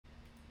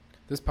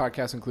This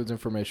podcast includes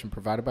information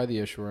provided by the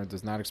issuer and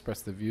does not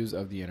express the views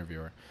of the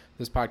interviewer.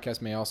 This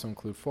podcast may also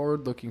include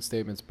forward-looking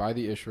statements by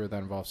the issuer that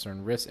involve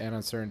certain risks and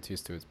uncertainties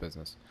to its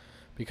business.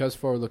 Because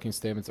forward-looking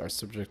statements are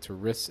subject to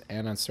risks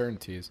and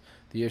uncertainties,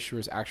 the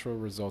issuer's actual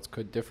results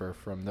could differ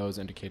from those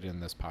indicated in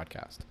this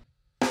podcast.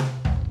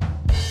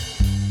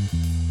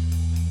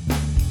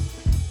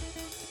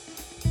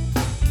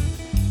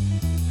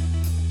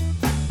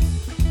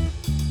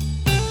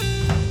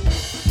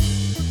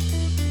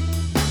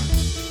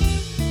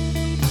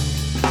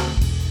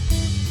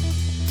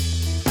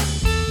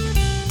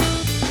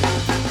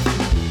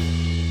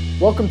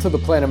 Welcome to the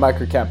Planet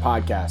Microcap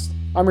podcast.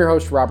 I'm your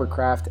host, Robert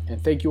Kraft,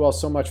 and thank you all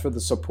so much for the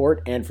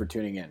support and for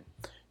tuning in.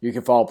 You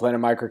can follow Planet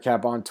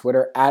Microcap on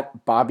Twitter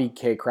at Bobby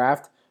K.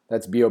 Kraft.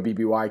 That's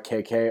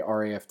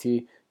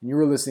BOBBYKKRAFT. And you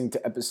were listening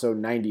to episode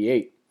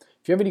 98.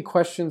 If you have any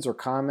questions or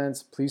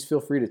comments, please feel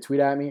free to tweet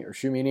at me or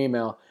shoot me an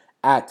email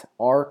at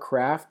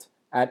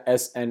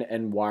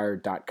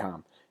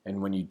rkraft@snnwire.com.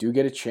 And when you do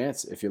get a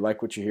chance, if you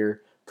like what you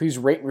hear, please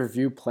rate and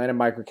review Planet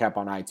Microcap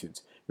on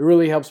iTunes. It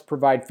really helps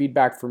provide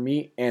feedback for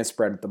me and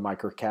spread the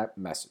microcap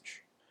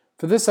message.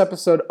 For this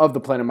episode of the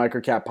Planet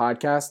Microcap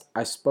podcast,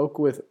 I spoke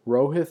with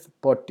Rohith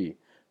Potti,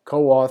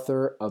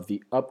 co-author of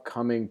the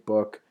upcoming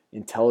book,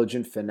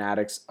 Intelligent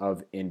Fanatics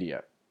of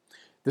India.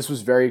 This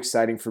was very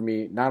exciting for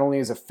me, not only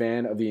as a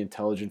fan of the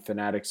Intelligent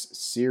Fanatics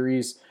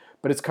series,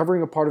 but it's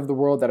covering a part of the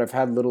world that I've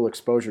had little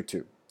exposure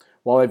to.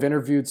 While I've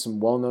interviewed some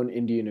well-known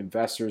Indian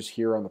investors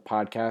here on the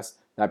podcast,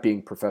 that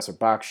being Professor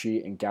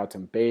Bakshi and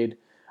Gautam Bade,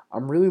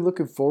 I'm really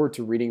looking forward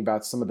to reading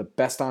about some of the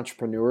best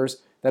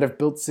entrepreneurs that have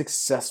built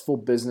successful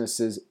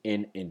businesses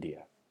in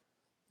India.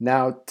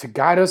 Now, to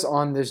guide us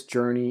on this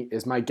journey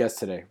is my guest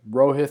today,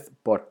 Rohith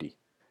Potti.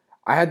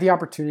 I had the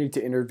opportunity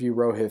to interview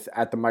Rohith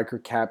at the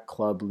Microcap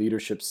Club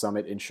Leadership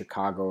Summit in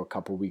Chicago a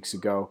couple weeks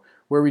ago,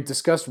 where we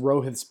discussed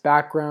Rohith's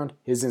background,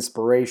 his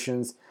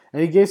inspirations,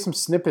 and he gave some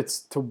snippets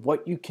to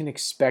what you can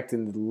expect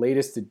in the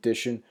latest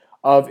edition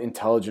of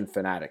Intelligent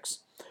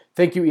Fanatics.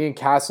 Thank you, Ian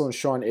Castle and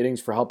Sean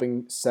Iddings, for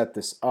helping set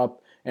this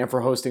up and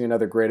for hosting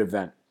another great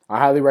event. I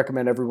highly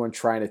recommend everyone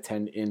try and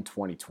attend in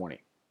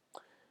 2020.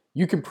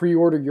 You can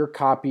pre-order your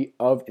copy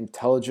of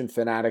Intelligent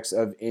Fanatics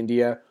of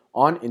India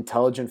on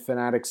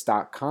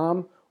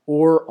intelligentfanatics.com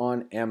or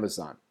on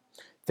Amazon.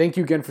 Thank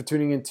you again for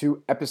tuning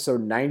into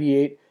episode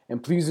 98,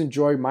 and please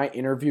enjoy my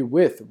interview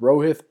with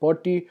Rohith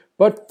Potti.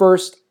 But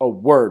first, a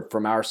word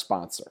from our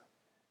sponsor.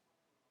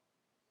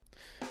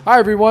 Hi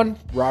everyone,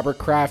 Robert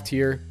Kraft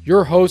here,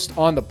 your host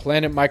on the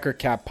Planet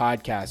Microcap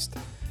podcast.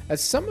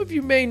 As some of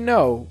you may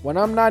know, when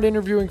I'm not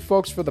interviewing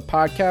folks for the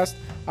podcast,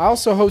 I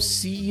also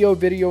host CEO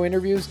video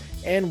interviews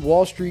and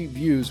Wall Street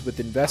Views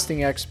with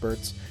investing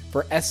experts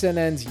for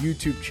SNN's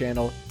YouTube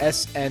channel,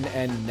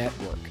 SNN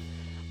Network.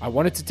 I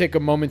wanted to take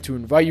a moment to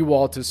invite you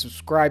all to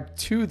subscribe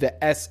to the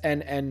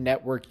SNN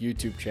Network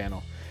YouTube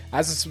channel.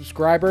 As a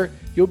subscriber,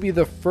 you'll be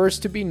the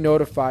first to be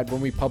notified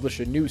when we publish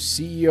a new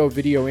CEO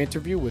video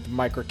interview with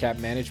microcap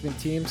management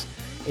teams,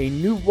 a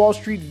new Wall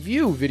Street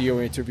View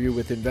video interview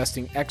with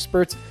investing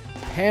experts,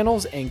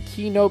 panels and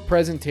keynote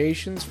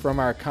presentations from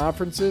our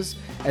conferences,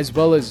 as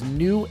well as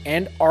new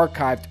and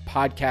archived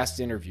podcast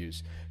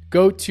interviews.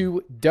 Go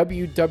to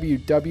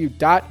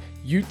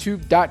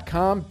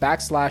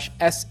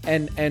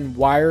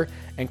www.youtube.com/SNNWire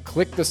and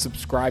click the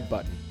subscribe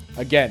button.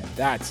 Again,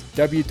 that's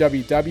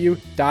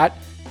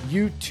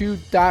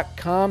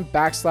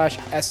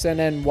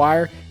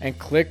www.youtube.com/SNNWire and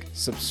click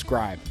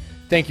subscribe.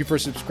 Thank you for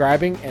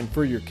subscribing and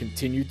for your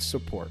continued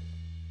support.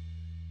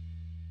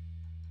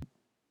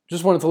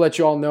 Just wanted to let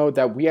you all know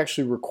that we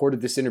actually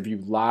recorded this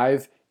interview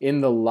live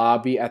in the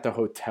lobby at the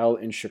hotel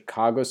in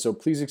Chicago. So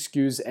please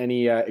excuse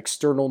any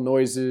external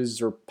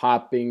noises or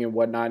popping and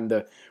whatnot.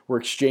 And we're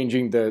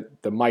exchanging the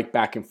mic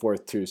back and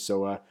forth too.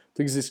 So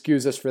please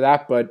excuse us for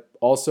that, but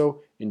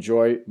also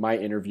enjoy my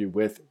interview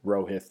with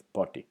Rohith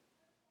Potti.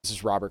 This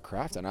is Robert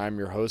Kraft, and I'm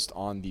your host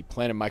on the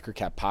Planet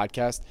Microcap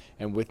podcast.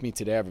 And with me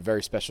today, I have a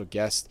very special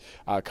guest.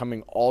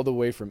 Coming all the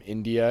way from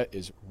India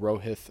is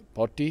Rohith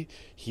Potti.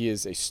 He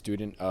is a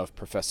student of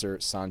Professor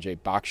Sanjay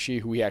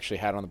Bakshi, who we actually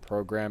had on the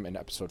program in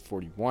episode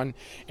 41.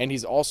 And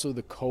he's also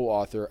the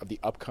co-author of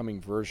the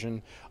upcoming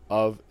version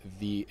of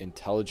the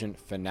Intelligent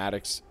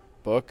Fanatics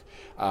book.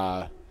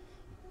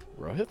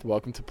 Rohith,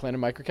 welcome to Planet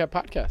Microcap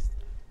podcast.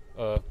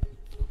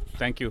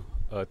 Thank you.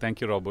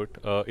 Thank you, Robert.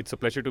 It's a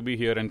pleasure to be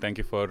here, and thank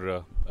you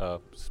for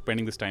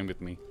spending this time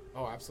with me.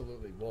 Oh,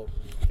 absolutely. Well,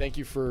 thank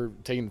you for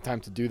taking the time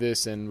to do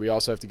this, and we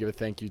also have to give a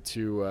thank you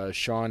to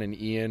Sean and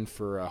Ian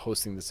for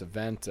hosting this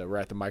event. We're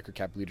at the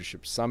Microcap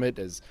Leadership Summit,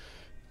 as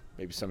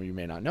maybe some of you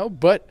may not know.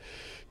 But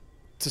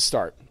to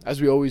start,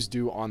 as we always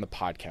do on the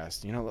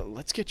podcast,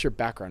 let's get your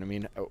background. I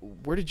mean,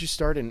 where did you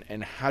start,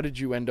 and how did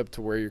you end up to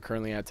where you're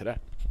currently at today?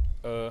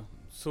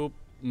 So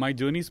my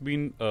journey's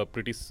been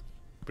pretty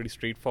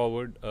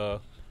straightforward.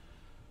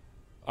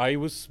 I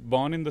was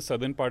born in the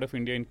southern part of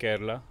India in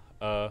Kerala.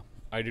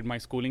 I did my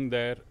schooling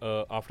there.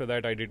 After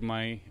that, I did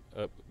my,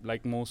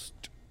 like most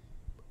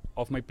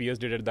of my peers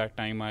did at that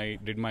time. I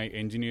did my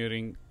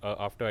engineering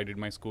after I did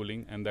my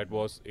schooling, and that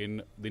was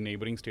in the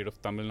neighboring state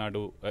of Tamil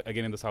Nadu,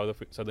 again in the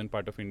southern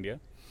part of India.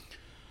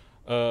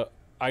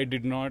 I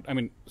did not. I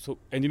mean, so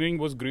engineering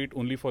was great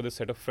only for the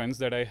set of friends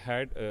that I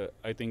had.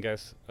 I think,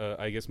 as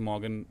I guess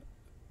Morgan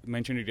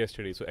mentioned it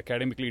yesterday. So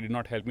academically, it did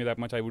not help me that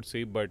much, I would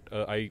say, but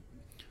I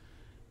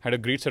had a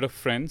great set of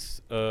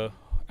friends,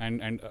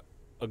 and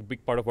a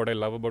big part of what I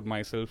love about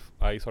myself,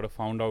 I sort of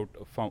found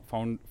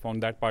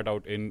that part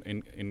out in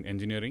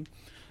engineering.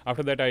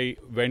 After that, I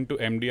went to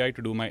MDI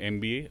to do my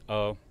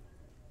MBA.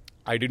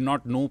 I did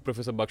not know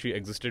Professor Bakshi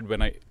existed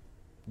when I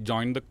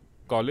joined the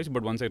college,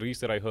 but once I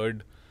reached there, I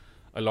heard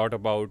a lot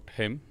about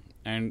him,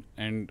 and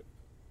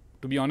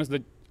to be honest,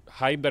 the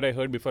hype that I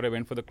heard before I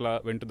went to the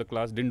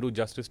class didn't do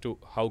justice to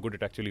how good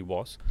it actually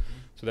was.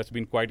 So that's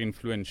been quite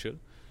influential.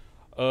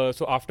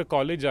 So after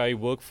college, I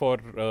worked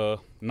for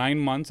 9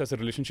 months as a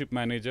relationship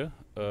manager.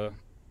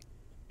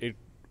 It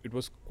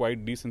was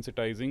quite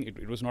desensitizing.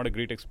 It was not a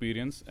great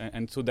experience,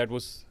 and so that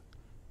was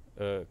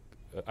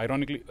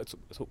ironically,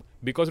 so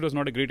because it was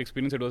not a great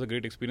experience, it was a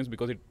great experience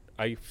because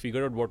I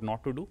figured out what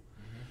not to do.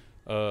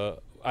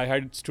 I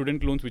had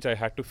student loans which I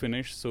had to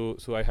finish, so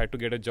I had to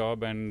get a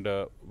job, and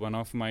one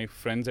of my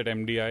friends at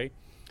MDI,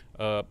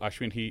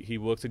 Ashwin, he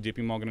works at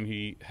JP Morgan, and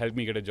he helped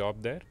me get a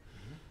job there.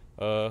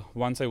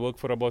 Once I worked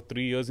for about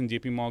 3 years in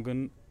JP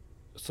Morgan,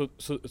 so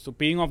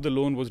paying off the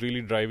loan was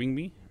really driving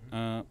me.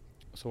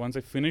 So once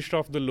I finished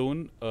off the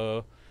loan,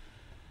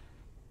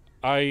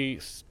 I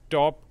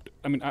stopped.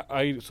 I mean,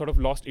 I sort of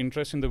lost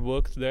interest in the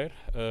work there.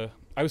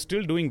 I was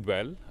still doing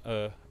well,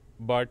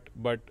 but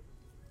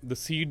the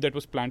seed that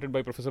was planted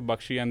by Professor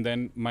Bakshi, and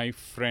then my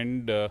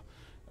friend,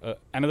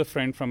 another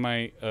friend from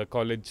my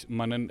college,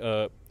 Manan,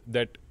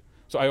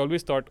 so I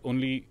always thought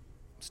only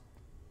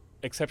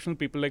exceptional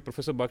people like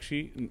Professor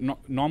Bakshi,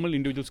 normal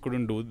individuals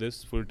couldn't do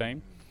this full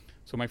time.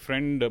 So my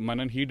friend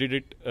Manan, he did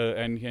it,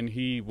 and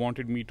he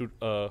wanted me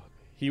to.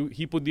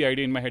 He put the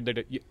idea in my head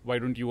that why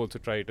don't you also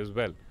try it as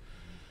well?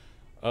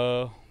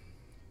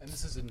 And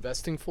this is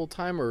investing full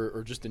time,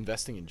 or just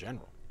investing in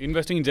general?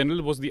 Investing in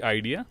general was the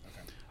idea.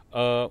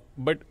 Okay.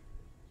 But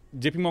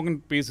JP Morgan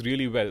pays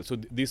really well, so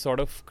they sort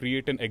of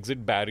create an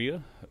exit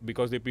barrier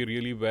because they pay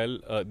really well.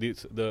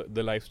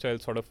 The lifestyle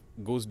sort of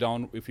goes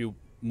down if you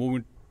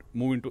move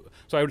into.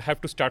 So I would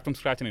have to start from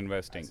scratch in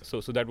investing.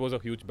 So that was a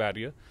huge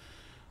barrier.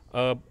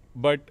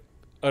 But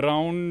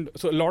around,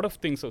 so a lot of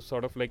things, so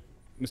sort of like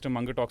Mr.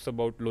 Munger talks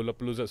about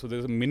Lollapalooza. So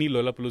there's a mini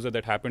Lollapalooza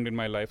that happened in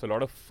my life. A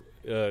lot of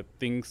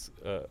things,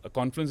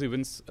 conference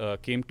events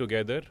came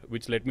together,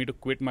 which led me to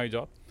quit my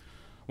job.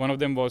 One of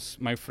them was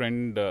my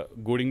friend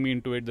goading me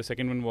into it. The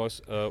second one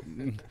was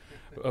one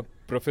of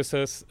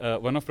professor's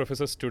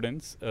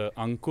students,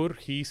 Ankur.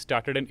 He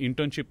started an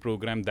internship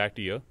program that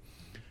year.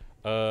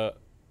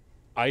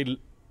 I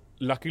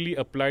luckily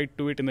applied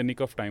to it in the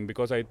nick of time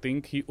because I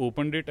think he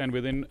opened it and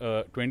within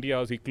 20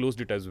 hours he closed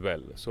it as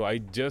well. So I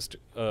just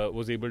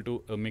was able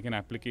to make an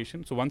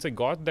application. So once I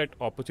got that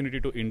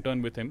opportunity to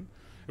intern with him,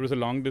 it was a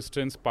long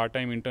distance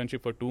part-time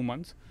internship for 2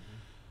 months.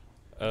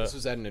 This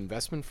was at an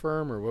investment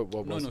firm, or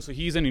what was No. it? So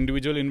he's an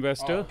individual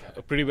investor,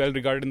 pretty well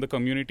regarded in the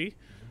community.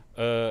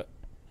 So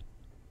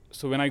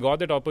when I got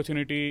that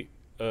opportunity,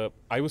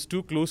 I was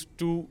too close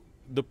to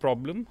the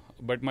problem,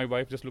 but my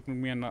wife just looked at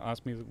me and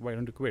asked me, "Why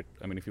don't you quit?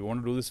 I mean, if you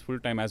want to do this full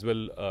time as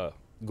well,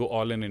 go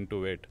all in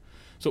into it."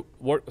 So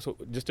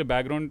just a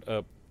background.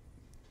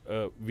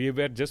 We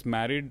were just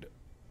married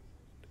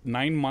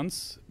 9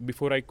 months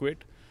before I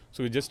quit.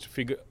 So we just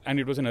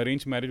and it was an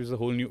arranged marriage, which is a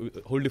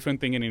whole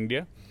different thing in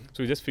India.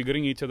 So we're just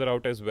figuring each other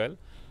out as well.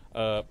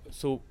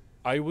 So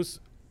I was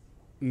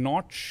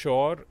not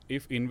sure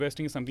if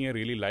investing is something I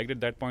really liked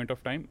at that point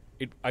of time.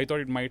 I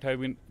thought it might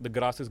have been the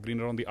grass is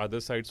greener on the other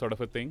side, sort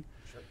of a thing.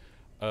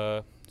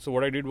 Sure. So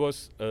what I did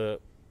was,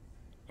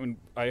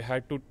 I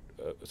had to.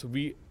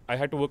 I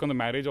had to work on the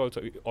marriage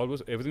also.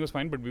 Everything was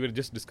fine, but we were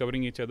just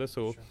discovering each other.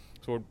 So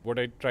what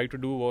I tried to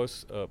do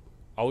was.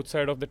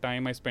 Outside of the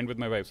time I spent with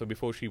my wife, so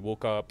before she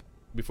woke up,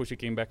 before she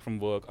came back from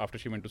work, after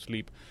she went to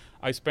sleep,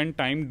 I spent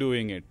time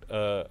doing it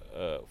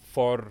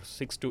for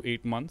 6 to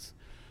 8 months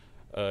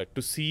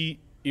to see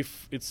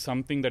if it's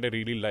something that I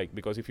really like.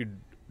 Because if you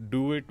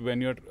do it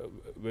when you're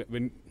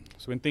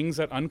when things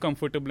are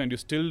uncomfortable and you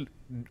still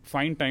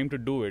find time to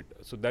do it,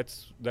 so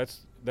that's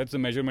the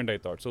measurement I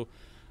thought. So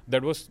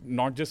that was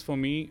not just for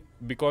me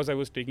because I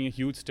was taking a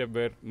huge step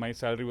where my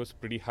salary was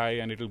pretty high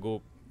and it'll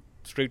go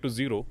straight to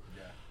zero.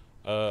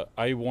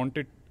 I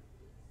wanted,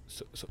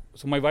 so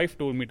my wife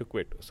told me to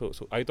quit. So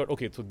I thought,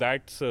 okay, so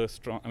that's a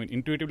strong. I mean,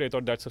 intuitively, I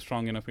thought that's a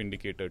strong enough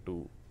indicator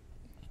to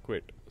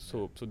quit.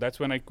 So that's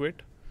when I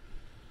quit.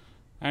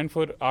 And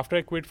after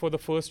I quit for the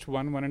first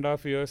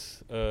 1.5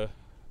 years,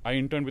 I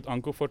interned with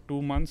Ankur for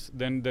 2 months.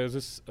 Then there's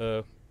this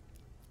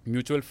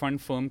mutual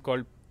fund firm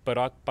called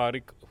Parag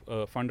Parikh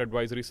Fund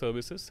Advisory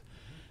Services.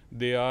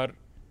 They're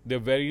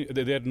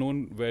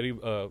known very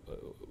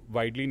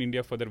widely in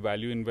India for their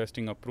value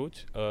investing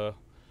approach.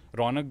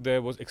 Ronak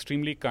there was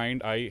extremely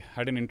kind. I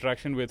had an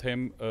interaction with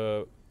him,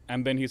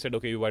 and then he said,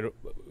 "Okay,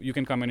 you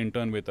can come and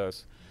intern with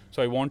us."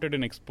 So I wanted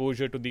an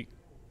exposure to the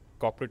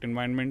corporate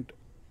environment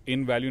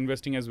in value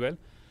investing as well.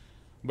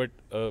 But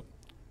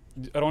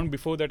around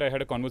before that, I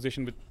had a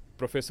conversation with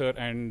Professor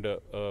and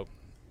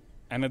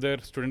another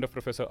student of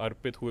Professor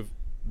Arpit, who have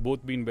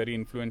both been very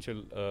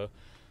influential.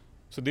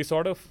 So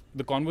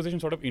the conversation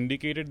sort of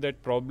indicated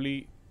that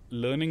probably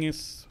learning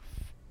is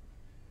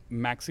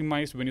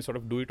maximized when you sort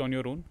of do it on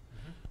your own.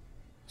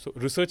 So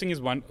researching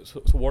is one.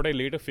 So what I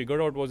later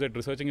figured out was that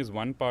researching is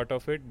one part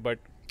of it, but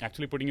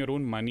actually putting your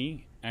own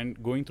money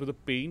and going through the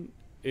pain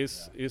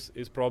is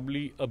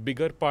probably a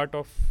bigger part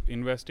of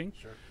investing.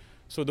 Sure.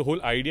 So the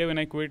whole idea when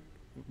I quit,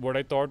 what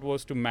I thought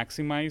was to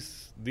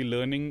maximize the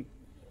learning,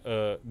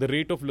 the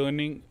rate of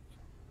learning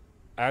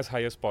as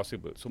high as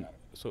possible. So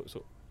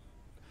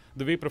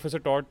the way Professor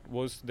taught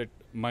was that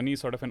money is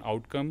sort of an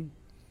outcome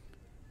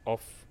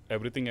of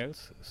everything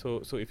else.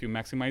 So if you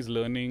maximize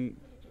learning,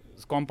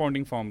 it's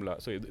compounding formula.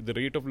 So the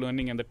rate of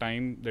learning and the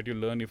time that you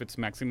learn, if it's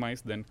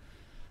maximized, then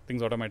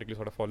things automatically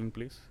sort of fall in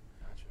place.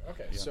 Gotcha.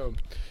 Okay, Yeah. so I'm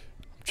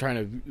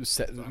trying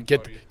to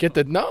get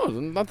the no,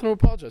 nothing to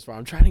apologize for.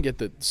 I'm trying to get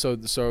the so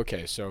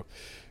okay. So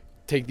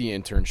take the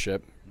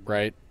internship,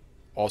 right?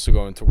 Also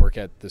going to work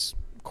at this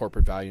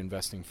corporate value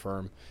investing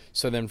firm.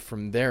 So then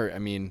from there, I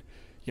mean,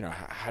 you know,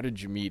 how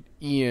did you meet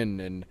Ian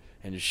and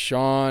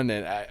Sean?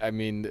 And I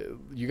mean,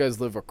 you guys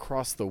live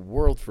across the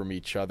world from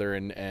each other,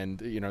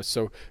 and you know,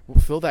 so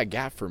fill that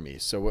gap for me.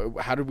 So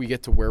how did we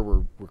get to where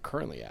we're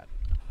currently at?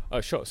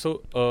 Sure.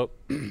 So, so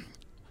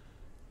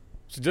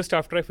just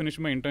after I finished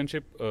my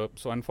internship,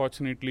 so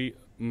unfortunately,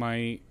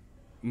 my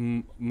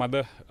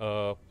mother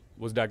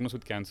was diagnosed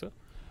with cancer.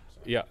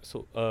 Yeah.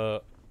 So,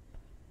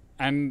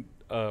 and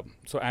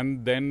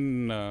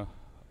then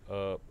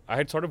I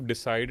had sort of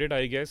decided,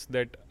 I guess,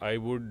 that I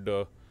would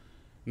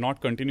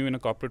not continue in a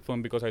corporate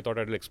firm because I thought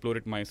I'd explore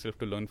it myself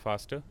to learn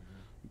faster.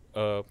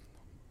 But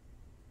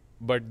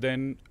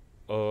then,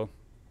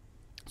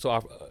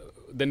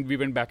 then we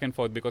went back and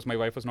forth because my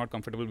wife was not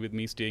comfortable with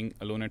me staying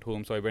alone at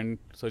home. So I went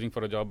searching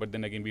for a job, but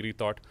then again we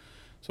rethought.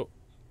 So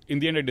in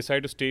the end, I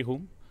decided to stay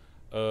home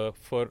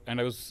and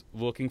I was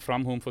working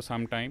from home for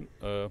some time,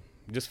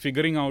 just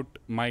figuring out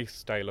my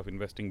style of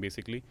investing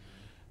basically.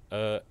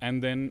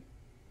 And then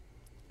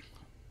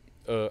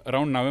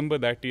around November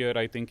that year,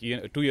 I think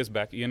 2 years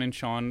back, Ian and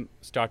Sean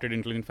started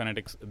Intelligent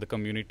Fanatics, the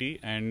community,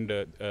 and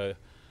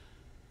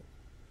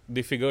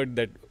they figured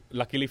that,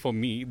 luckily for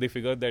me, they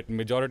figured that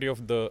majority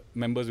of the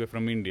members were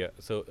from India.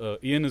 So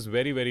Ian is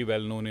very, very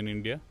well known in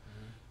India.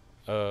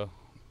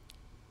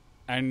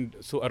 And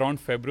so around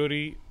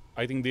February,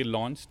 I think they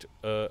launched,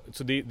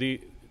 so they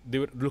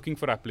were looking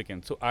for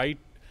applicants. So I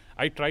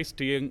try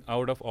staying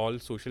out of all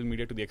social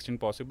media to the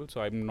extent possible.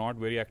 So I'm not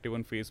very active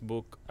on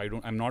Facebook.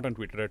 I'm not on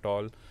Twitter at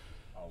all.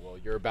 Oh, well,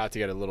 you're about to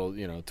get a little,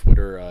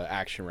 Twitter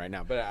action right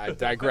now, but I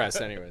digress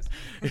anyways.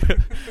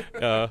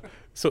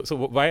 So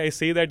why I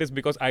say that is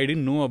because I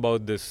didn't know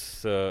about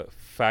this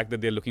fact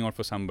that they're looking out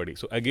for somebody.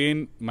 So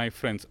again, my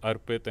friends,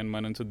 Arpit and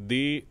Manan, so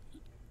they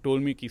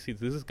told me, see,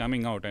 this is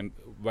coming out and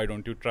why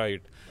don't you try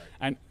it? Right.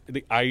 And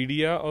the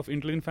idea of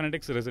Intelligent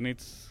Fanatics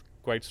resonates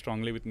quite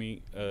strongly with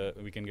me.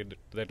 We can get to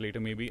that later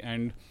maybe.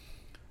 And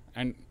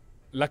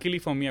luckily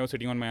for me, I was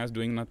sitting on my ass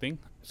doing nothing.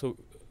 So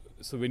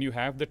when you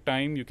have the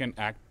time, you can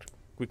act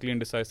quickly and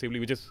decisively,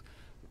 which is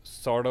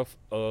sort of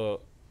a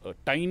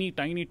tiny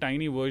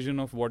version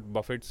of what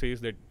Buffett says,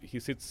 that he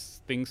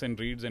sits, thinks and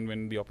reads, and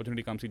when the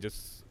opportunity comes, he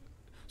just...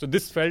 So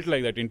this felt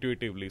like that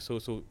intuitively. So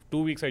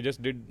 2 weeks, I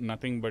just did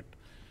nothing but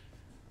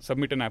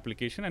submit an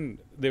application, and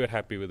they were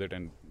happy with it,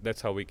 and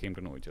that's how we came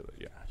to know each other.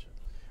 Yeah. Gotcha.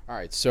 All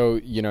right. So,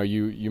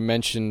 you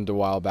mentioned a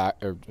while back,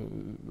 or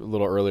a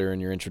little earlier in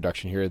your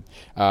introduction here,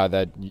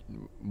 that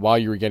while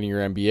you were getting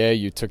your MBA,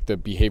 you took the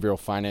behavioral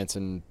finance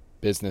and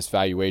business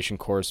valuation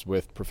course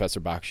with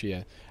Professor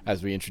Bakshi.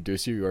 As we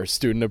introduce you, you're a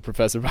student of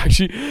Professor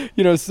Bakshi.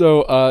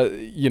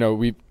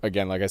 We,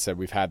 again, like I said,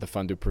 we've had the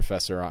Fundu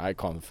Professor. I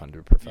call him the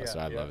Fundu Professor.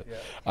 I love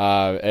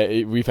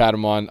it. We've had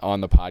him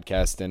on the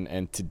podcast,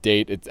 and to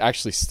date, it's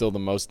actually still the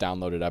most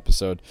downloaded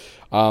episode.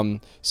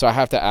 So I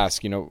have to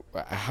ask,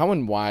 how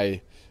and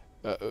why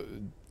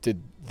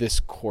did this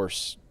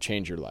course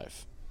change your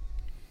life?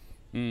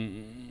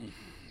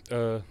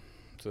 So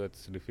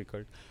that's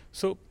difficult.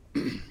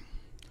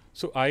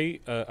 So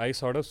I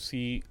sort of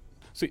see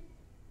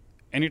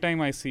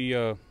anytime I see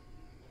a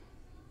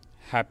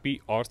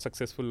happy or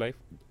successful life,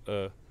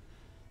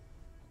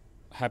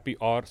 happy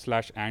or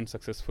 / and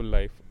successful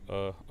life,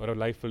 or a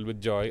life filled with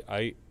joy,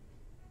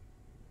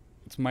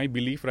 it's my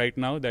belief right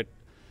now that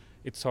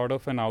it's sort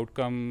of an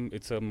outcome.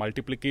 It's a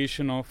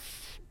multiplication of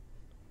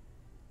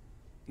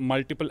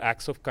multiple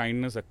acts of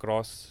kindness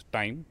across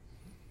time.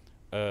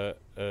 And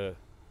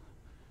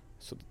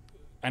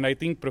I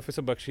think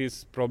Professor Bakshi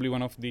is probably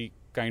one of the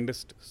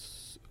kindest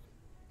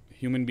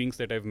human beings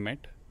that I've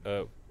met,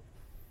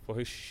 for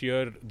his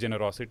sheer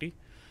generosity.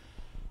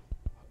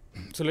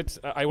 So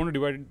I want to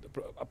divide,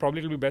 probably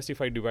it'll be best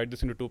if I divide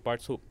this into 2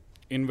 parts. So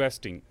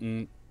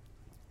investing,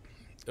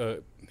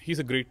 he's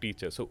a great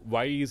teacher. So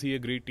why is he a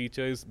great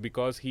teacher is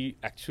because he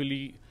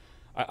actually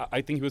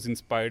I think he was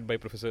inspired by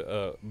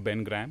Professor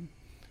Ben Graham,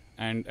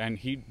 and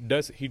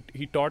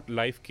he taught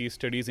life case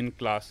studies in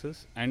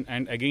classes,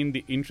 and again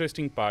the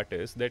interesting part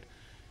is that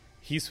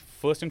he's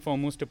first and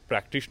foremost a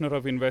practitioner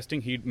of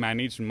investing. He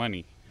managed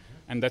money,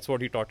 and that's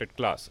what he taught at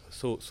class.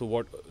 So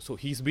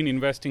he's been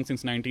investing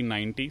since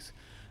 1990s,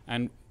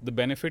 and the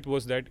benefit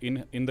was that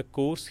in the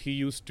course he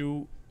used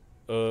to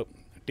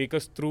take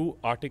us through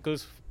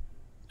articles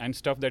and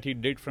stuff that he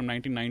did from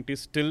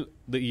 1990s till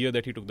the year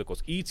that he took the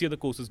course. Each year the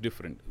course is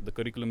different, the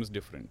curriculum is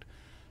different.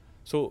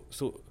 So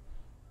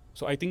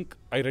I think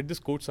I read this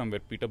quote somewhere,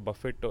 Peter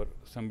Buffett or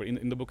somebody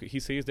in the book. He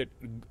says that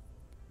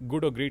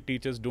good or great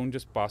teachers don't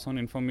just pass on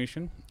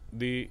information;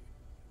 they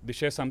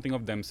share something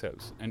of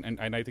themselves,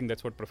 and I think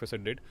that's what Professor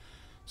did.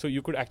 So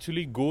you could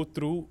actually go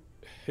through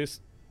his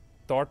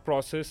thought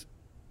process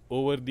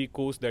over the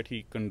course that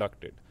he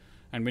conducted,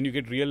 and when you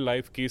get real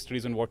life case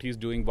studies on what he's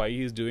doing, why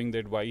he's doing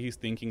that, why he's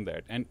thinking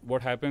that, and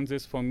what happens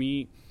is, for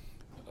me,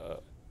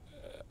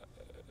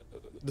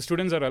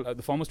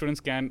 the former students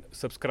can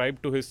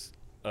subscribe to his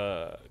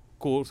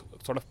course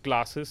sort of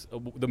classes,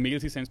 the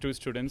mails he sends to his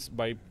students.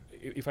 By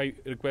if I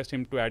request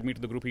him to add me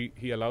to the group,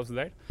 he allows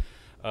that.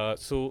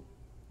 So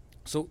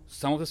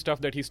some of the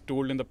stuff that he's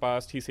told in the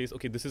past, he says,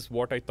 okay, this is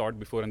what I thought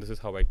before and this is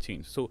how I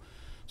changed. So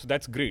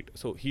that's great.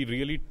 So he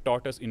really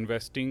taught us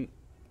investing,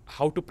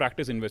 how to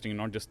practice investing,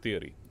 not just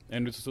theory,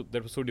 and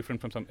that was so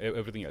different from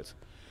everything else.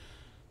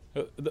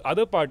 The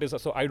other part is,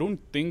 so I don't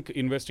think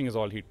investing is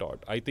all he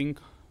taught. I think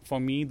for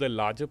me the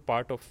larger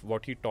part of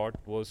what he taught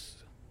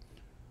was,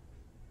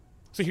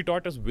 so he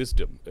taught us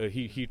wisdom.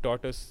 He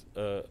taught us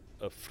a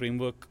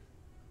framework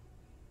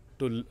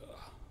to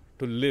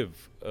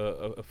live,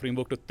 a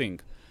framework to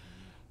think.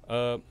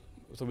 So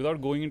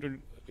without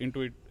going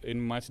into it in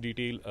much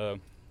detail,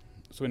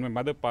 so when my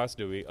mother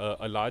passed away,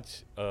 a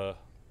large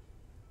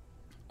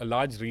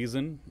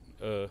reason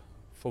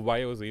for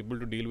why I was able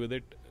to deal with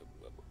it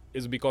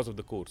is because of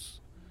the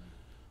course.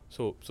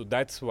 So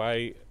that's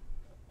why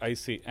I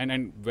say,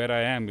 and where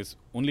I am is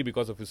only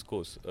because of his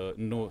course.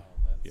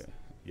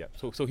 Yeah.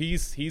 So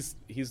he's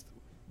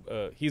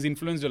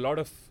influenced a lot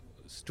of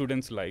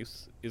students'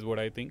 lives, is what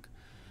I think,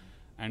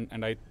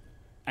 and I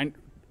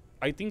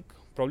think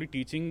probably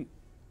teaching.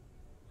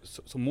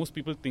 So most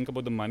people think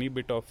about the money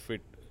bit of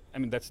it. I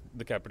mean, that's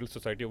the capitalist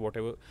society or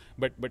whatever.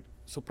 But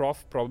so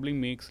Prof probably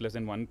makes less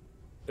than one,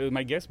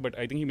 my guess. But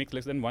I think he makes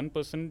less than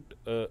 1%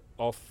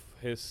 of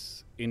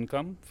his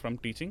income from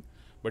teaching.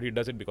 But he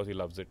does it because he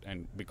loves it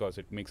and because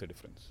it makes a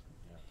difference.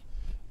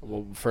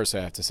 Well, first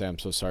I have to say I'm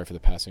so sorry for the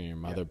passing of your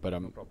mother,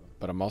 no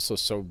but I'm also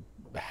so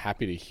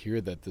happy to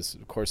hear that this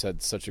course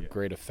had such a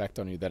great effect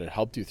on you, that it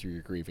helped you through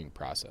your grieving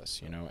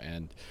process,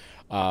 and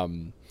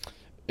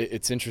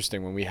it's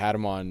interesting when we had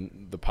him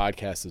on the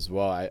podcast as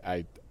well.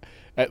 I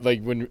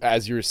like when,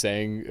 as you were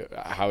saying,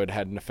 how it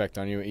had an effect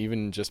on you,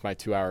 even just my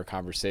 2-hour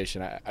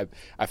conversation, I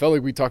felt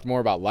like we talked more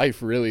about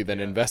life really than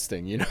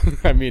investing,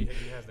 I mean,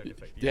 he has that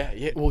effect.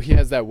 yeah. Well, he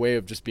has that way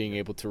of just being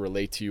able to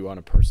relate to you on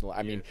a personal,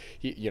 I mean,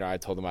 I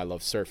told him I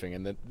love surfing,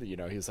 and then, he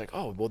was like,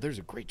 oh, well, there's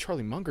a great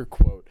Charlie Munger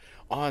quote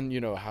on,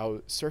 how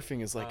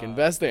surfing is like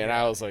investing. And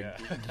I was like,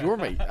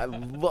 I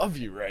love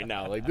you right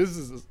now. Like, this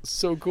is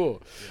so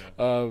cool.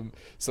 Yeah.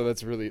 So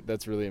that's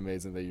really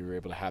amazing that you were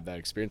able to have that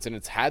experience, and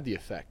it's had the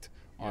effect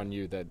on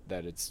you that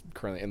it's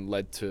currently, and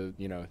led to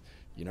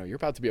you're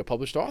about to be a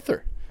published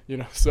author,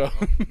 so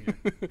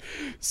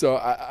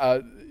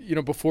so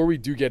before we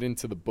do get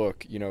into the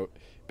book,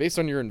 based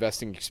on your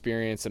investing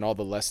experience and all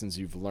the lessons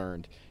you've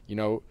learned,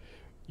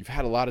 you've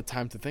had a lot of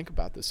time to think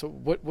about this. So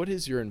what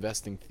is your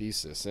investing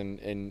thesis, and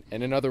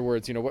in other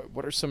words,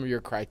 what are some of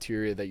your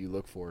criteria that you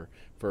look for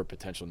a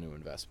potential new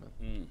investment?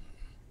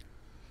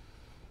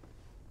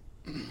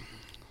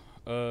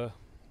 So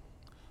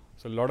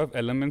a lot of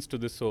elements to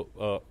this,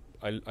 so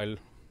I'll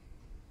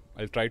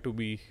try to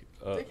be.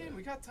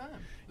 We got time.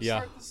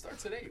 Let's start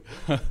today.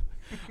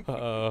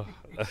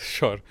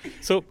 Sure.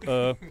 So,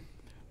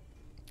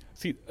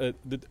 see,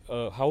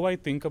 how I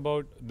think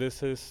about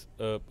this is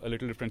a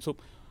little different.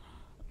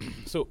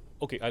 So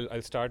okay,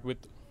 I'll start with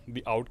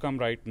the outcome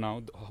right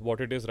now,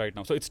 what it is right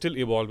now. So it's still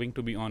evolving,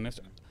 to be honest.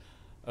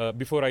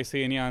 Before I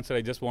say any answer,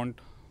 I just want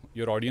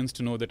your audience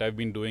to know that I've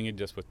been doing it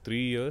just for 3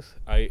 years.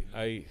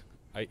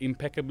 I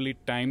impeccably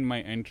timed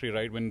my entry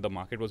right when the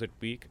market was at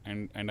peak,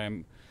 and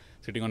I'm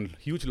sitting on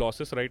huge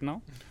losses right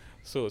now.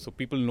 So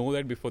people know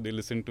that before they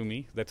listen to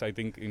me. That's, I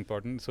think,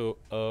 important. So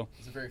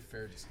it's a very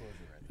fair disclosure,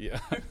 right? Yeah,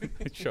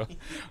 sure.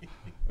 I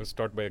was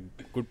taught by a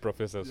good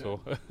professor. So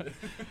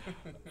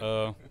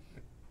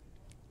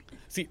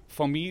see,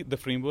 for me, the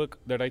framework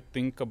that I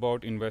think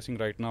about investing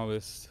right now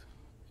is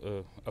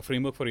a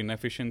framework for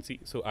inefficiency.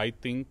 So I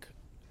think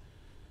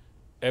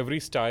every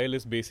style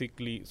is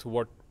basically, so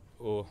what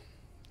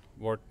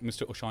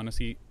Mr.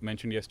 O'Shaughnessy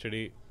mentioned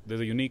yesterday,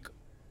 there's a unique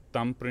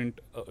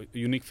thumbprint, a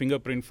unique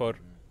fingerprint for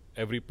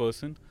every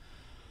person.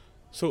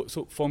 So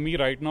for me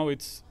right now,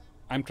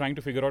 I'm trying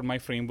to figure out my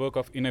framework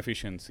of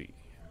inefficiency.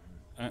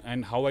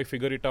 And how I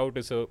figure it out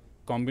is a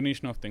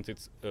combination of things.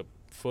 It's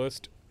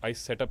first I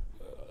set up,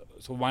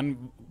 so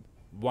one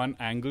one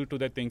angle to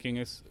that thinking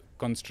is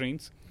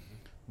constraints.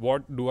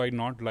 What do I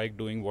not like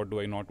doing? What do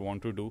I not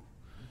want to do?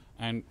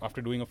 And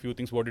after doing a few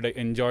things, what did I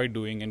enjoy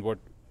doing, and what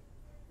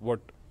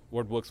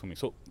works for me?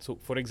 So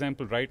for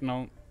example, right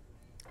now,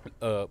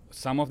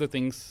 some of the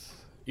things,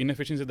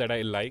 inefficiencies that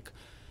I like,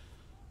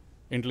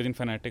 intelligent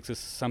fanatics is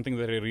something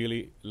that I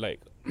really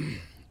like.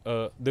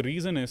 The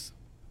reason is,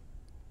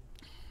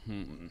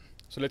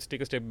 so let's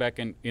take a step back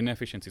and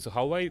inefficiency. So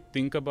how I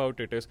think about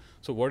it is,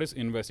 so what is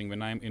investing?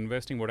 When I'm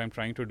investing, what I'm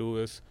trying to do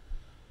is,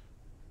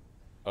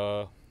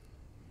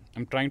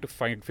 I'm trying to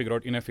figure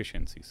out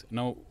inefficiencies.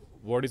 Now,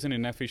 what is an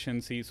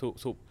inefficiency?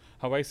 So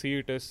how I see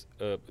it is,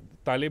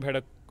 Taleb had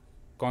a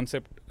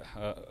concept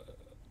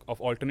of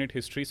alternate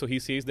history. So he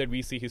says that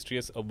we see history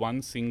as a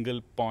one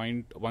single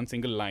point, one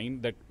single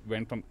line that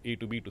went from A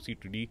to B to C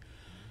to D,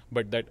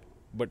 but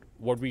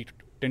what we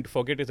tend to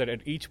forget is that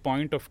at each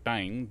point of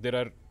time there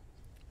are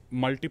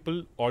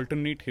multiple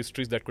alternate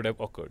histories that could have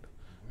occurred,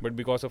 but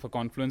because of a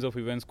confluence of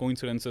events,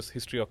 coincidences,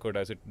 history occurred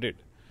as it did.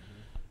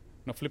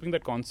 Now, flipping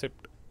that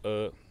concept,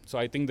 so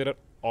I think there are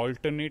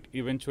alternate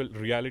eventual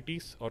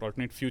realities or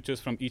alternate futures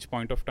from each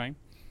point of time.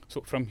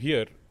 So from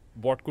here,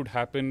 what could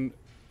happen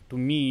to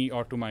me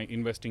or to my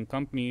investing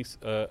companies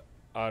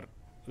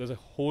there's a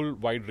whole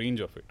wide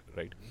range of it,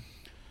 right?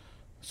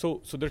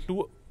 So there are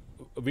two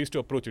ways to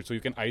approach it. So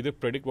you can either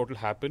predict what will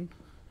happen,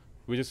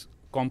 which is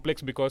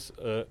complex because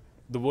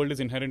the world is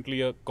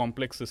inherently a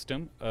complex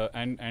system,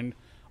 and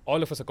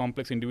all of us are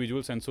complex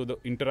individuals, and so the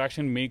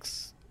interaction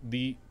makes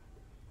the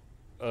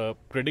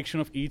prediction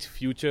of each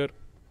future,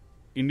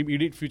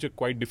 immediate future,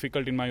 quite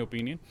difficult in my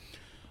opinion.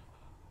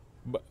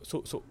 But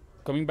so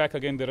coming back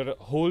again, there are a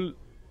whole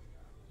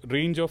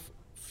range of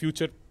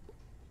future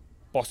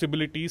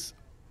possibilities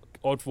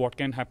of what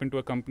can happen to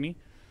a company.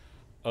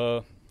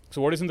 So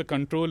what is in the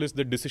control is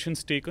the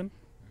decisions taken.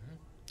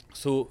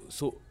 So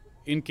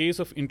in case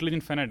of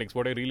intelligent fanatics,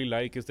 what I really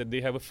like is that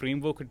they have a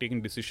framework for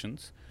taking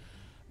decisions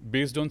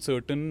based on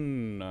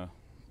certain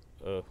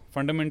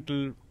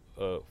fundamental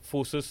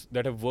forces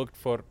that have worked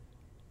for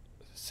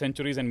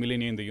centuries and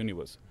millennia in the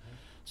universe.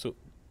 So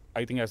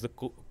I think as the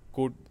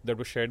code that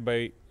was shared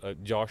by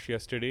Josh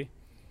yesterday,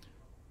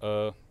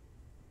 there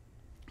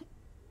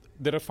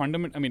are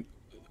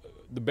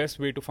the best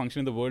way to function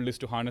in the world is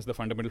to harness the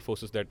fundamental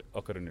forces that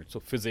occur in it. So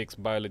physics,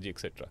 biology,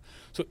 etc.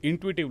 So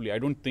intuitively, I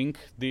don't think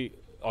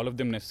all of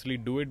them necessarily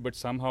do it, but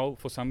somehow,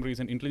 for some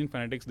reason, intelligent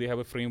fanatics, they have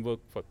a framework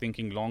for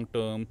thinking long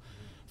term,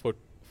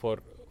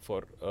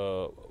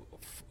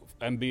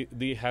 and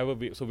they have a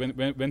way. So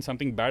when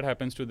something bad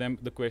happens to them,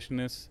 the question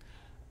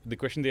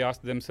they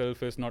ask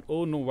themselves is not,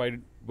 oh no,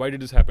 why did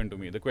this happen to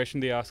me? The question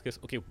they ask is,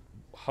 okay,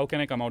 how can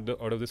I come out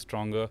of this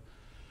stronger?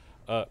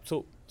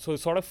 So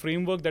sort of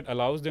framework that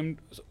allows them.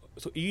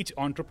 So each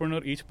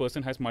entrepreneur, each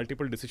person has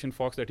multiple decision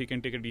forks that he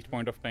can take at each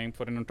point of time.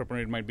 For an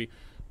entrepreneur, it might be,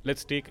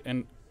 let's take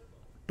an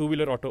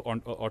two-wheeler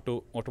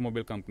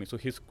automobile company. So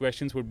his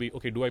questions would be,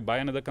 okay, do I buy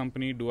another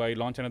company? Do I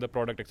launch another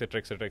product, etc.,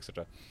 etc.,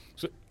 etc.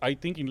 So I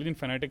think intelligent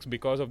fanatics,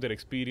 because of their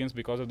experience,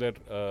 because of their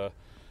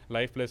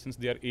life lessons,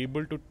 they are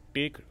able to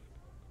take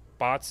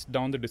paths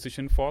down the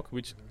decision fork,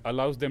 which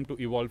allows them to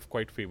evolve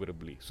quite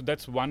favorably. So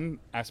that's one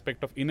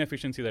aspect of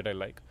inefficiency that I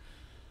like.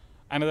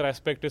 Another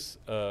aspect is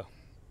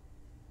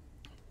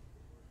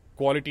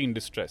quality in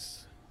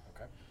distress.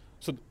 Okay.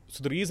 So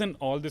the reason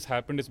all this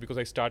happened is because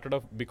I started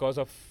off because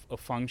of a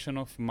function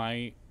of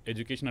my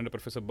education under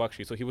Professor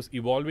Bakshi. So he was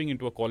evolving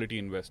into a quality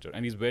investor,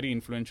 and he's very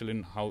influential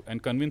in how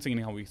and convincing in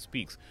how he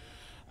speaks.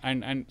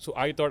 And so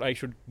I thought I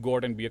should go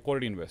out and be a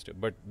quality investor.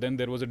 But then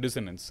there was a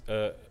dissonance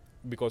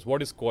because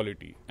what is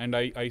quality? And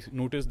I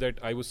noticed that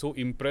I was so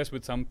impressed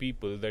with some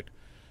people that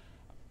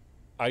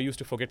I used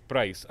to forget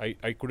price.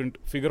 I couldn't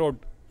figure out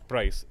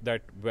price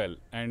that well.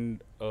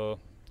 And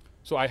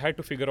so I had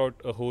to figure out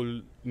a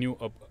whole new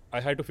I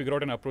had to figure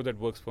out an approach that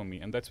works for me,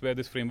 and that's where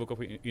this framework of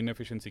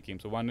inefficiency came.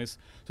 So one is,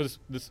 so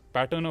this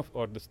pattern of,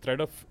 or this thread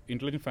of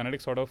intelligent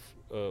fanatics sort of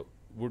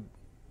would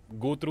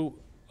go through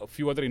a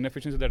few other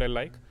inefficiencies that I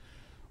like.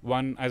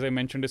 One, as I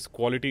mentioned, is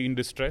quality in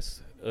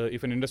distress.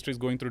 If an industry is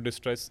going through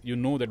distress, you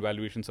know that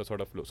valuations are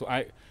sort of low. So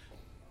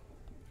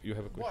you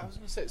have a question? Well, I was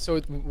going to say, so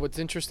what's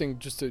interesting,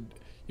 just to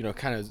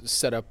kind of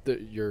set up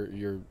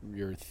your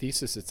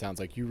thesis, it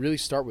sounds like you really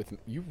start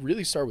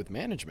with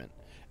management,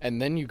 and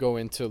then you go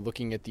into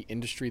looking at the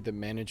industry that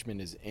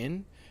management is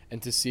in,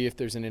 and to see if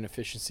there's an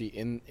inefficiency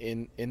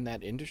in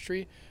that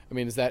industry. I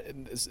mean, is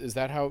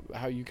that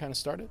how you kind of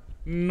started?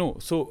 No.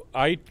 So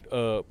I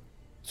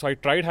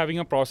tried having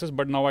a process,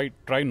 but now I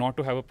try not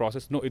to have a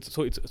process. No,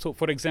 so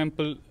for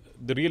example,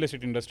 the real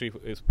estate industry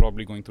is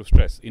probably going through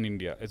stress in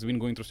India. It's been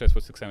going through stress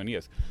for 6-7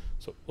 years.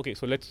 So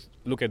let's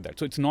look at that.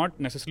 So it's not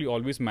necessarily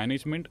always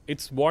management.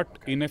 It's what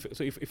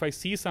so if I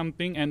see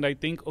something and I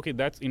think, okay,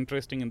 that's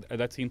interesting, and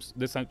there seems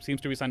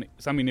to be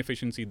some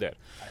inefficiency there.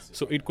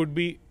 So it could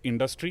be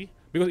industry,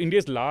 because India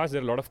is large.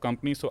 There are a lot of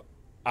companies. So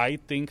I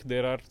think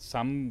there are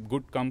some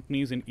good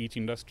companies in each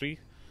industry.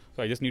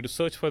 So I just need to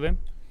search for them.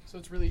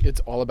 So it's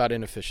all about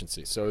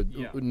inefficiency. So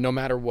no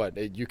matter what,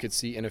 you could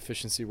see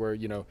inefficiency where,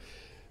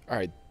 all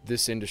right,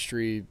 this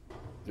industry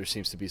there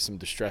seems to be some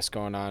distress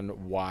going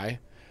on. Why?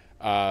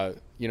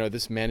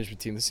 This management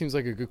team, this seems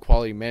like a good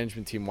quality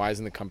management team. Why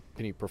isn't the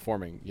company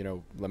performing?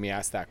 Let me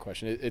ask that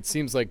question. It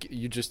seems like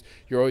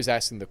you're always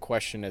asking the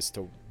question as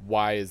to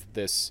why is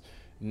this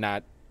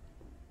not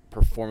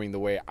performing the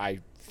way I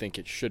think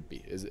it should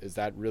be. Is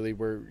that really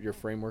where your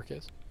framework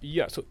is?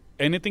 Yeah. So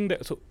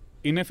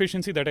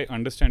inefficiency that I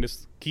understand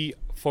is key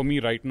for me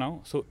right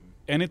now. So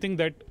anything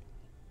that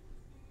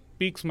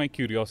piques my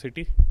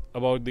curiosity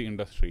about the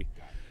industry.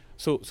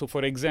 So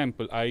for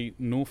example, I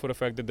know for a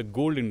fact that the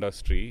gold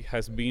industry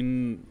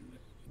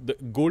the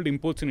gold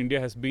imports in India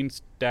has been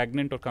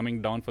stagnant or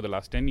coming down for the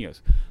last 10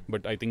 years.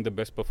 But I think the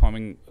best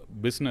performing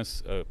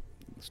business,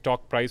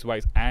 stock price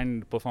wise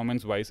and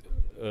performance wise,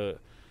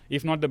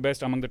 if not the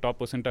best among the top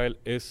percentile,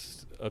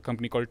 is a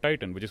company called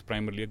Titan, which is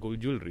primarily a gold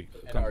jewelry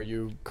company. Are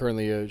you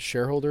currently a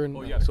shareholder in?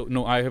 Oh yeah. So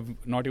no, I have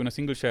not even a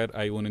single share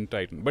I own in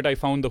Titan. But I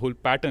found the whole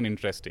pattern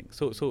interesting.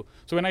 So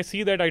when I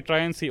see that, I try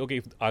and see,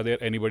 okay, are there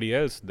anybody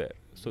else there?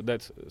 So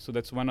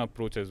that's one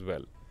approach as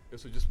well.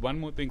 So just one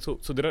more thing. So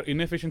there are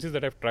inefficiencies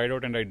that I've tried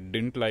out and I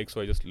didn't like,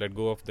 so I just let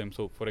go of them.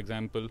 So for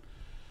example,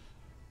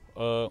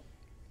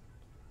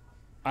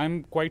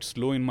 I'm quite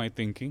slow in my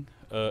thinking.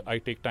 I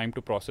take time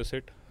to process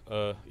it.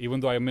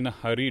 Even though I'm in a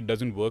hurry, it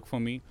doesn't work for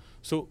me.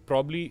 So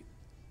probably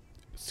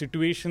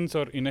situations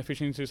or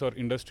inefficiencies or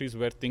industries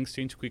where things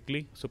change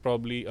quickly. So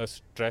probably a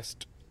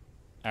stressed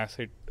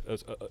asset,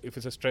 if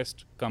it's a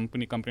stressed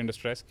company under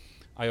stress,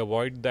 I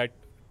avoid that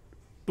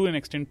to an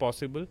extent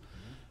possible,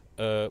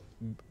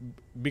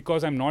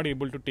 because I'm not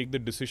able to take the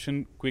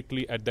decision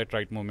quickly at that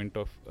right moment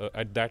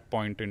at that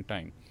point in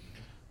time.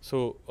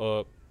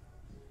 So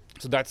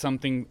that's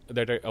something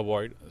that I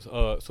avoid.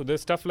 So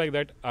there's stuff like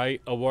that I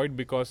avoid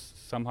because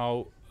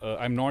somehow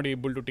I'm not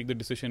able to take the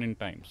decision in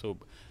time. So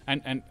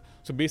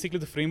so basically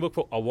the framework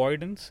for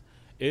avoidance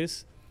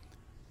is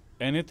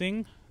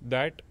anything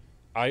that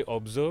I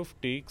observe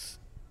takes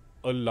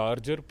a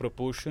larger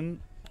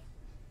proportion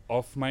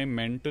of my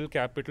mental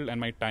capital and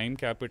my time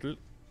capital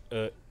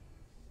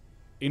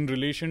in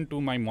relation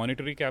to my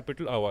monetary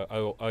capital.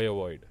 I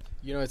avoid.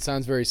 It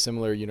sounds very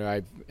similar.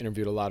 I've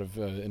interviewed a lot of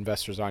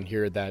investors on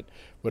here that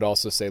would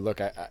also say,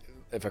 look,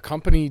 if a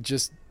company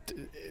just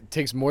it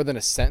takes more than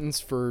a sentence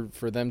for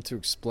them to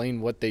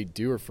explain what they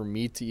do or for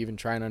me to even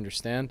try and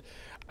understand,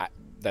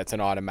 that's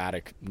an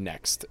automatic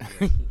next.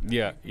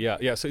 Yeah.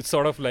 So it's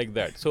sort of like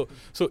that. So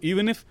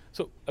even if,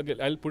 again,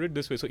 I'll put it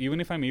this way. So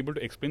even if I'm able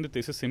to explain the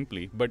thesis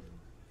simply, but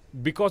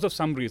because of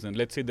some reason,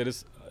 let's say there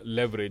is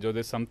leverage or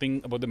there's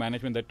something about the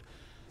management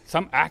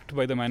some act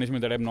by the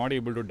management that I'm not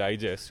able to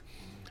digest,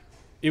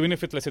 even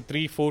if it's, let's say,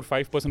 3, 4,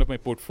 5% of my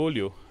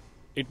portfolio,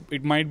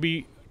 it might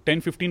be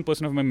 10,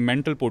 15% of my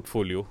mental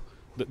portfolio,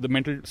 the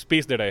mental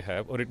space that I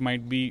have, or it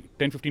might be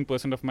 10,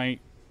 15% of my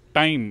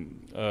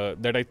time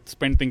that I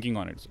spend thinking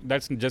on it. So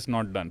that's just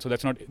not done. So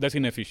that's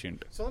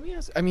inefficient. So let me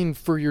ask,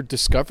 for your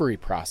discovery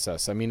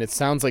process, it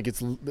sounds like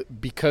it's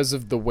because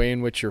of the way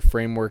in which your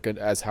framework,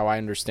 as how I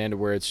understand it,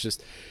 where it's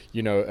just,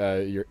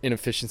 your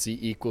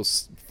inefficiency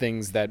equals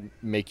things that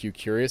make you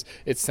curious.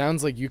 It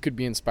sounds like you could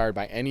be inspired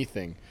by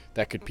anything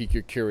that could pique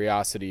your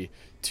curiosity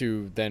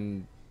to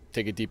then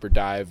take a deeper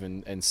dive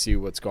and see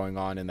what's going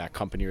on in that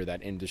company or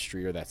that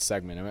industry or that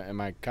segment. Am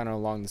I kind of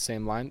along the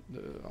same line,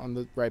 on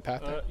the right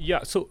path?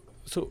 Yeah.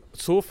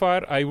 So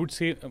far, I would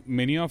say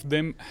many of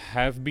them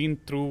have been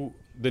through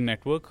the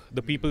network,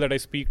 the people that I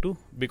speak to,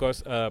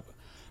 because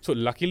so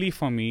luckily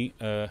for me,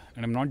 and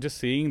I'm not just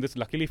saying this,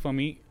 luckily for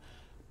me,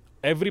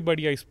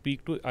 everybody I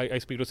speak to, I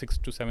speak to 6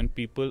 to 7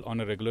 people on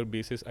a regular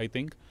basis, I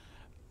think,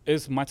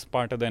 is much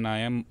smarter than I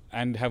am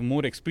and have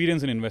more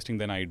experience in investing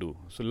than I do.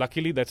 So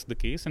luckily that's the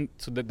case, and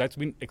so that's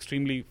been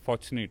extremely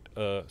fortunate.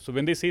 So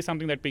when they say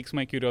something that piques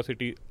my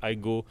curiosity, I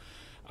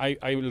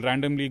will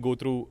randomly go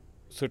through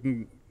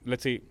certain,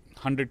 let's say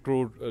 100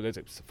 crore, let's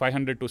say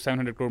 500 to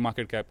 700 crore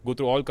market cap, go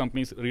through all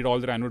companies, read all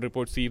their annual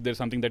reports, see if there's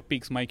something that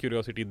piques my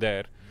curiosity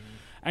there.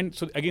 And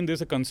so again,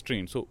 there's a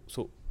constraint. So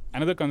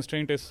another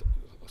constraint is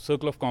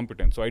circle of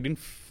competence. So I didn't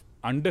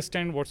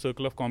understand what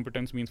circle of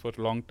competence means for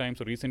a long time.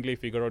 So recently I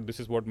figured out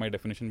this is what my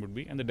definition would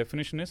be. And the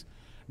definition is,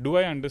 do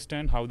I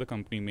understand how the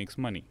company makes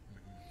money?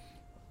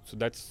 So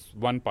that's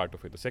one part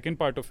of it. The second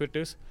part of it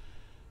is,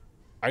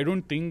 I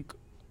don't think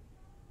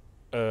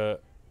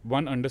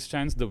one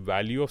understands the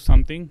value of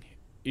something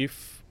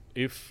if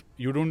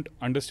you don't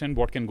understand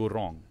what can go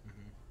wrong.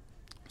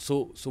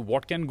 So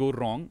what can go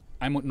wrong?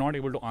 I'm not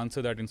able to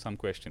answer that in some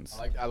questions.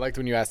 I liked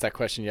when you asked that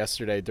question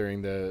yesterday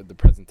during the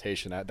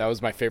presentation. That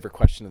was my favorite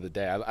question of the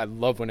day. I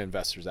love when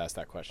investors ask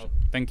that question.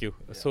 Okay, thank you.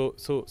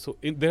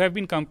 Yeah. There have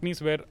been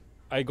companies where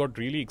I got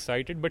really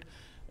excited, but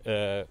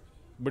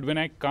when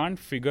I can't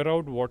figure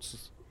out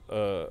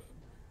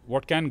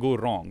what can go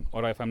wrong,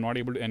 or if I'm not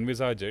able to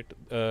envisage it,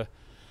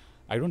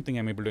 I don't think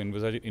I'm able to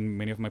envisage it in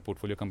many of my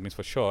portfolio companies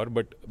for sure.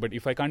 But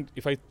if I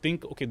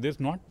think, okay, there's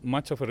not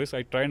much of a risk,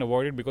 I try and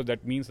avoid it because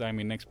that means I'm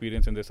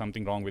inexperienced and there's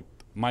something wrong with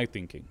my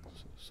thinking.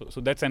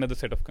 So that's another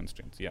set of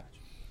constraints. Yeah.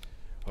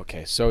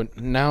 Okay, so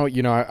now,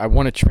 I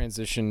want to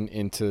transition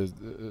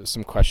into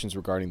some questions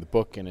regarding the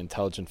book and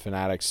Intelligent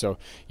Fanatics. So,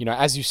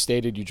 as you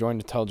stated, you joined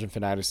Intelligent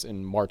Fanatics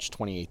in March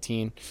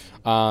 2018,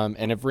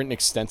 and have written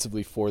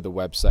extensively for the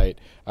website,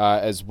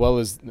 as well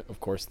as, of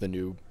course, the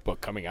new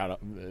book coming out,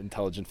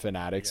 Intelligent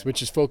Fanatics,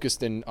 which is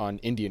focused on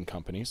Indian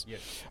companies.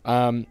 Yes.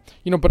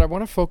 But I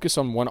want to focus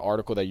on one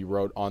article that you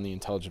wrote on the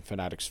Intelligent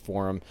Fanatics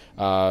forum,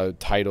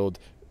 titled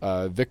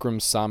Vikram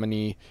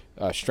Samani,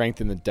 Strength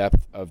in the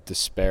Depth of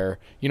Despair.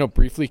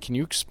 Briefly, can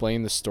you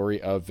explain the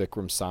story of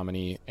Vikram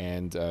Samani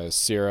and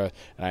Sarah?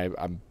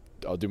 And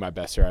I'll do my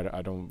best here.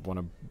 I don't want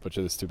to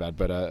butcher this too bad,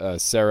 but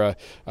Sarah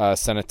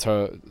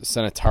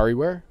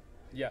Senatariware?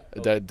 Yeah.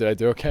 Did I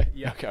do okay?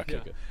 Yeah. Okay,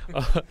 Yeah.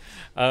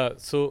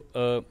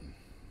 good.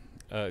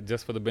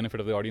 Just for the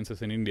benefit of the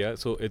audiences in India,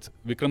 so it's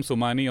Vikram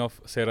Somani of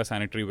Sarah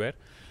Sanitary Ware.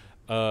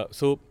 I'm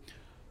sorry.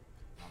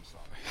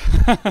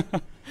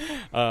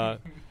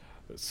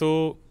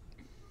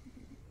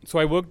 So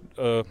I worked.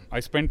 I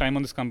spent time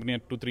on this company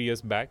at 2-3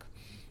 years back,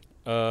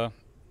 and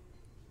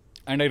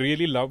I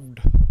really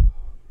loved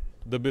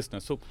the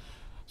business. So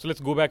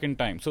let's go back in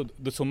time. So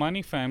the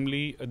Somani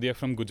family, they are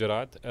from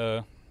Gujarat.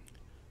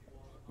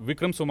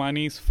 Vikram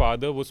Somani's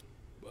father was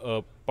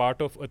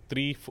part of a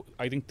three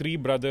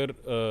brother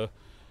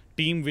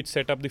team which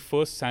set up the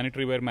first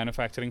sanitary ware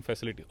manufacturing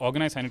facility,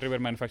 organized sanitary ware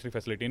manufacturing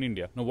facility in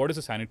India. Now, what is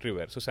a sanitary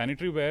ware? So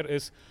sanitary ware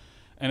is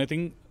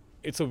anything.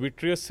 It's a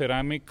vitreous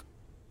ceramic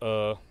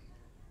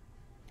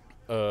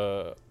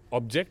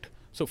object.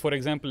 So, for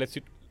example, let's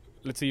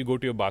say you go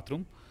to your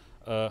bathroom.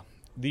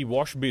 The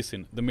wash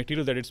basin, the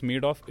material that it's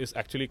made of, is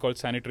actually called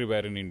sanitary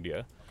ware in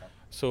India. Okay.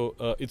 So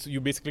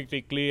you basically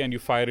take clay and you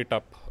fire it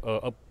up,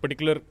 a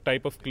particular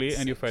type of clay,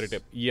 and you fire it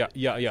up. Yeah.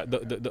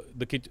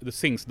 The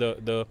sinks,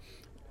 the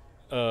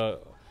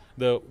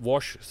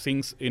wash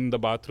sinks in the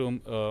bathroom,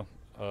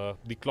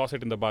 the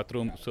closet in the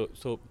bathroom.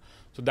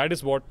 So that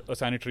is what a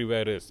sanitary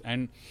ware is.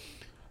 And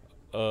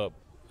so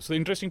the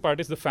interesting part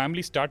is the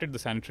family started the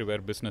sanitary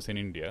ware business in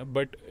India,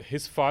 but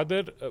his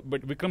father,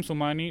 but Vikram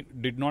Somani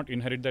did not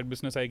inherit that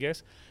business, I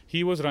guess.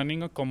 He was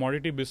running a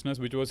commodity business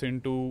which was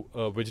into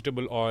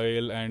vegetable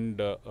oil and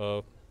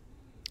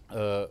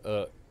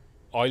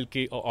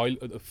oil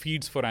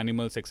feeds for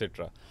animals,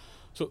 etc.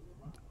 So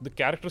the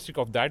characteristic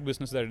of that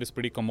business is that it is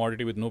pretty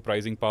commodity with no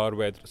pricing power,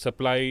 where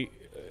supply,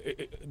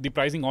 the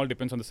pricing all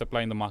depends on the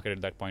supply in the market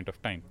at that point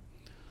of time.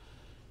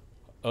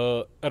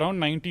 Around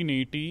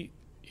 1980,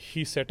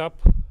 he set up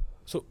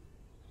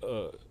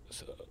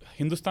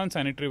Hindustan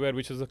Sanitary Ware,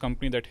 which is a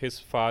company that his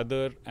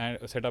father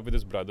set up with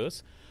his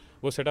brothers,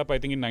 was set up, I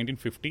think, in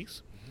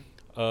 1950s.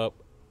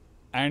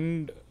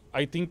 And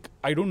I think,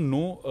 I don't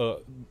know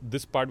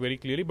this part very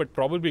clearly, but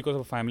probably because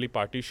of a family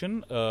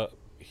partition,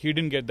 he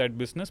didn't get that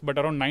business. But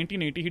around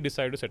 1980, he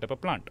decided to set up a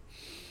plant.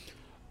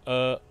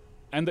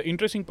 And the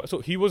interesting part, so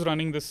he was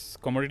running this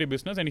commodity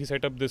business, and he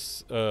set up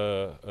this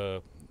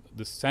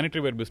this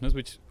sanitary ware business,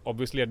 which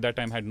obviously at that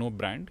time had no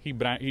brand. He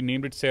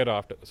named it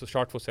Sarah, so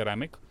short for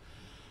ceramic.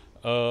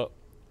 And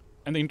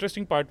the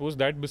interesting part was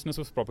that business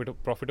was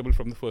profitable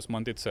from the first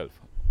month itself.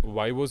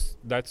 Why was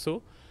that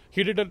so?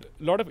 He did a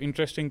lot of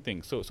interesting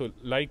things. So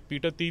like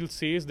Peter Thiel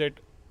says, that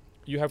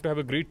you have to have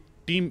a great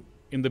team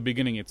in the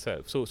beginning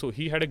itself. So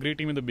he had a great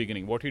team in the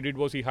beginning. What he did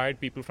was he hired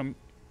people from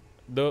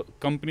the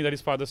company that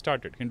his father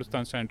started,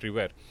 Hindustan Sanitary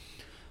Ware.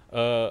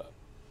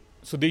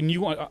 So they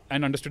knew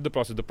and understood the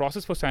process. The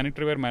process for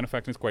sanitary ware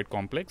manufacturing is quite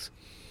complex.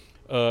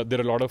 There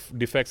are a lot of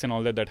defects and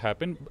all that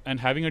happen,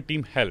 and having a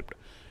team helped.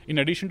 In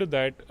addition to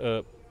that,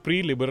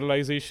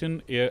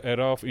 pre-liberalization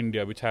era of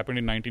India, which happened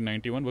in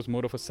 1991, was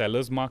more of a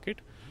seller's market.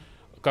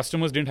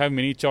 Customers didn't have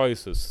many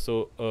choices.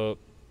 So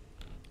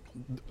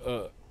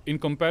in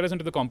comparison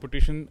to the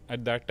competition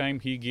at that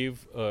time, he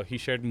gave the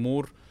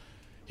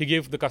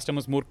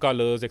customers more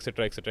colors,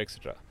 etc., etc.,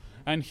 etc.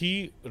 And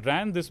he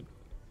ran this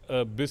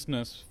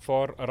business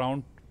for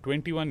around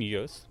 21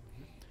 years.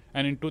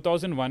 And in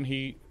 2001,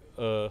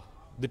 the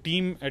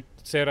team at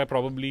Sarah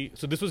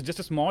so this was just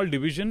a small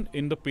division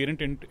in the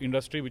parent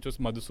industry, which was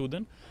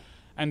Madhusudan.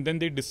 And then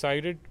they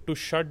decided to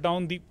shut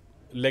down the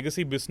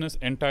legacy business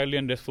entirely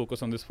and just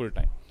focus on this full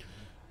time.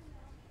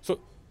 So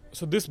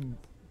this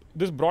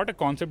brought a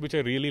concept which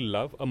I really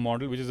love, a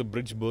model which is a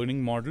bridge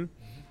burning model.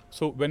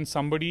 So when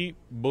somebody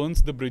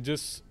burns the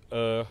bridges, their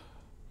own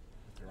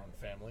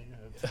family.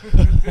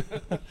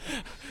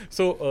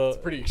 So it's a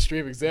pretty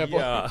extreme example.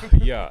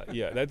 Yeah.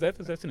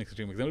 That's an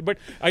extreme example. But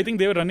I think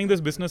they were running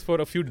this business for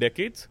a few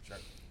decades,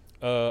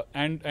 sure.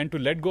 And to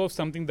let go of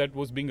something that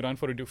was being run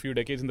for a few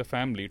decades in the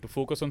family to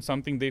focus on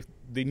something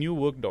they knew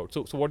worked out.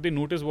 So what they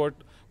noticed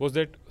was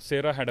that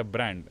Sarah had a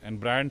brand, and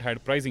brand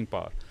had pricing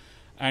power,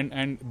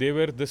 and they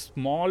were this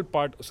small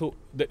part. So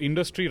the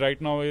industry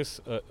right now is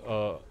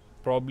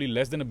probably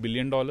less than $1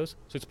 billion. So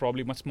it's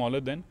probably much smaller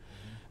then.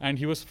 And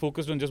he was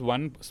focused on just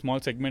one small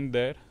segment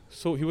there.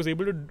 So he was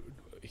able to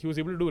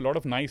do a lot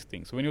of nice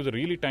things. So when he was a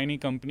really tiny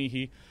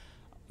company,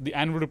 the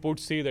annual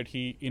reports say that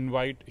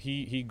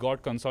he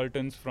got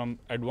consultants from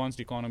advanced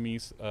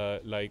economies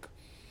like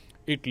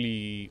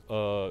Italy,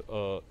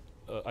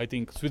 I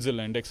think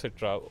Switzerland,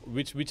 etc.,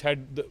 which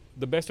had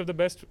the best of the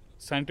best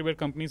sanitaryware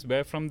companies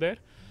were from there.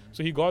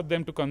 So he got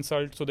them to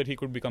consult so that he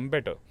could become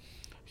better.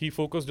 He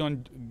focused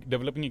on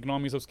developing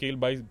economies of scale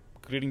by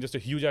creating just a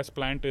huge ass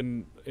plant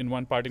in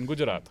one part in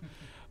Gujarat.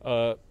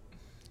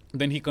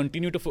 Then he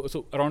continued to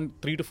so around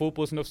 3 to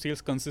 4% of sales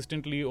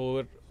consistently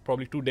over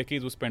probably 2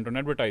 decades was spent on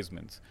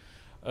advertisements.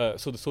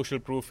 So the social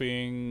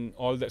proofing,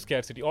 all that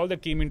scarcity, all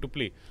that came into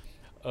play.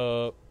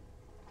 So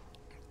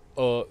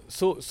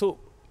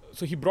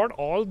he brought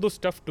all those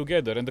stuff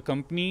together, and the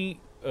company.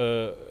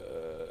 So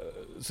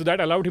that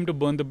allowed him to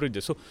burn the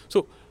bridges.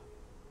 So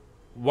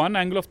one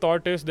angle of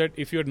thought is that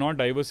if you're not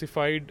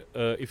diversified,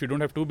 if you don't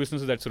have two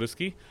businesses, that's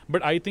risky.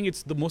 But I think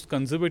it's the most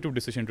conservative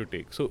decision to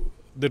take. So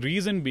the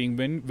reason being,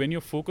 when you're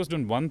focused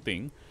on one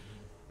thing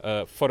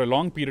for a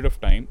long period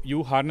of time,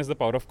 you harness the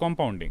power of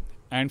compounding.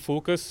 And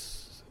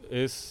focus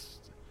is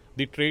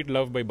the trait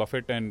loved by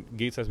Buffett and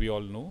Gates, as we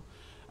all know.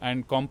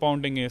 And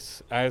compounding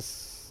is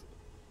as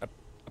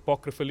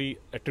apocryphally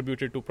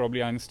attributed to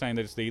probably Einstein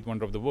that it's the eighth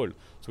wonder of the world.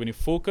 So when you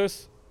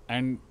focus,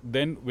 and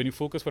then when you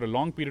focus for a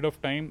long period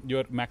of time,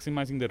 you're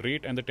maximizing the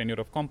rate and the tenure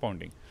of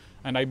compounding.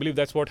 And I believe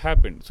that's what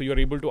happened. So you're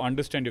able to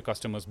understand your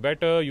customers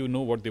better, you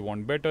know what they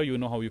want better, you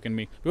know how you can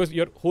make, because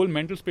your whole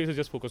mental space is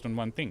just focused on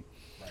one thing.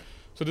 Right.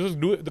 So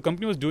the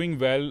company was doing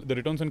well. The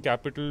returns on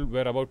capital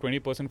were about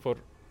 20% for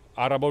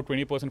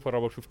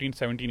about 15,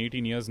 17,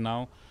 18 years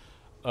now.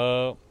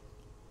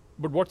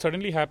 But what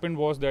suddenly happened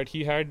was that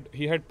he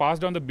had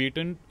passed on the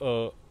baton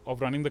of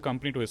running the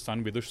company to his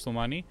son, Vidush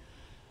Somani.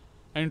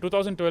 And in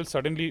 2012,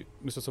 suddenly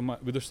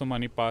Vidush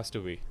Somani passed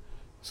away.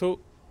 So,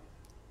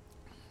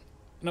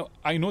 now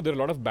I know there are a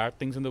lot of bad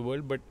things in the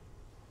world, but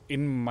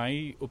in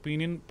my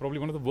opinion, probably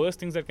one of the worst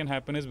things that can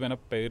happen is when a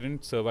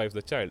parent survives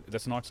the child.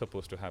 That's not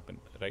supposed to happen,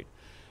 right?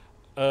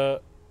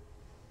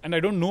 And I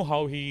don't know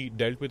how he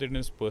dealt with it in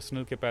his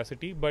personal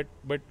capacity, but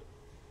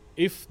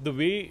if the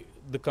way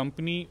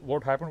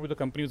what happened with the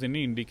company was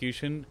any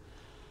indication,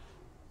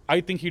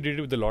 I think he did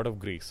it with a lot of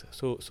grace.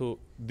 So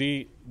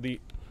they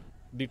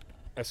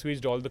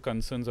assuaged all the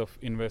concerns of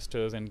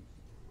investors and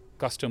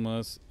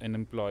customers and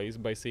employees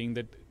by saying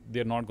that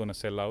they're not going to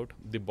sell out.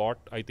 They bought,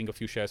 I think, a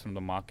few shares from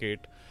the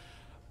market.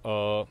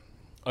 A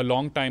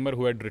long timer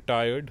who had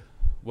retired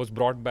was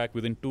brought back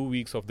within 2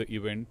 weeks of the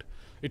event.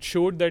 It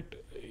showed that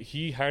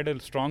he had a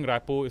strong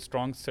rapport, a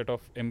strong set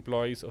of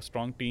employees, a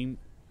strong team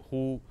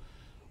who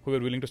were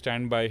willing to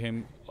stand by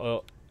him.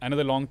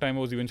 Another long timer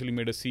was eventually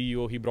made a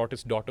CEO. He brought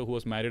his daughter, who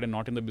was married and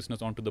not in the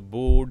business, onto the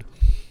board.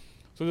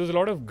 So there's a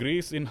lot of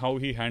grace in how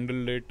he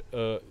handled it.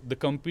 The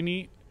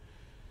company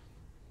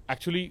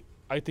actually,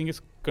 I think,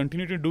 is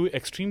continuing to do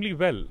extremely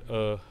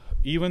well,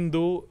 even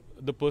though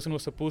the person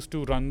was supposed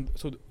to run.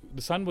 So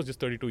the son was just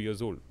 32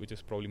 years old, which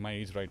is probably my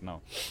age right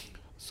now.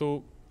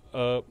 So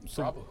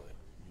probably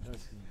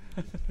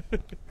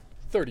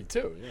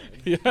 32.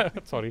 Yeah. Yeah.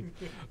 Sorry.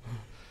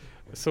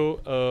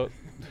 So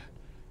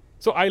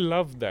I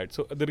love that.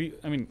 So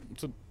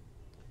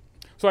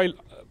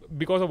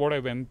because of what I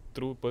went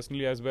through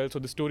personally as well. So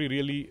the story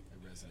really,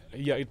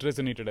 it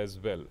resonated as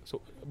well.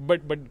 So,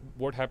 but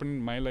what happened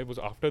in my life was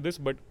after this.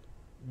 But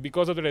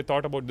because of that, I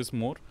thought about this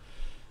more.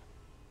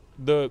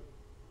 The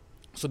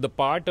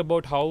part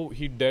about how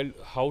he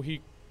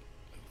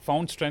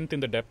found strength in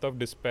the depth of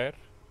despair,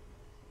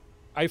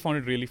 I found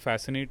it really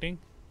fascinating.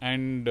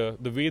 And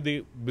the way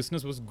the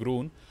business was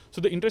grown.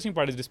 So the interesting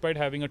part is, despite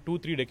having a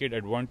 2-3 decade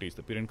advantage,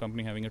 the parent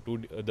company having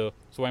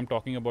so I'm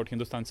talking about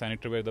Hindustan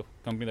Sanitaryware, the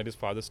company that his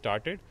father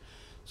started.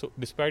 So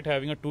despite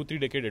having a 2-3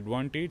 decade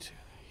advantage,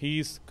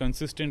 he's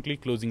consistently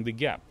closing the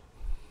gap.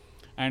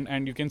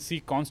 And you can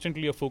see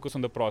constantly a focus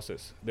on the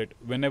process. That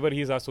whenever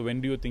he's asked, so when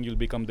do you think you'll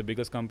become the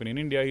biggest company in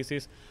India? He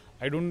says,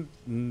 I don't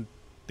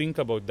think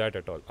about that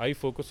at all. I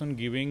focus on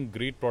giving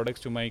great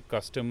products to my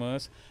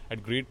customers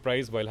at great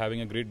price while having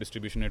a great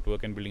distribution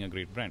network and building a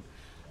great brand.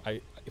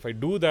 If I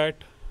do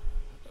that,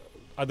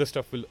 other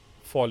stuff will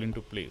fall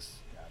into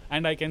place.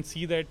 And I can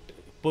see that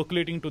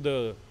percolating to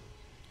the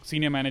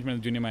senior management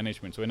and junior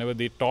management. So whenever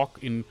they talk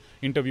in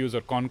interviews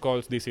or con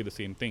calls, they say the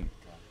same thing.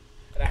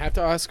 And I have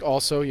to ask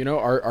also,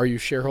 are you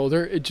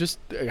shareholder? It just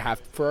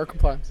for our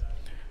compliance.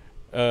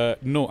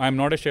 No, I'm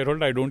not a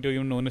shareholder. I don't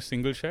even own a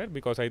single share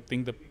because I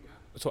think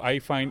I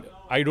find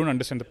I don't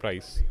understand the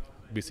price,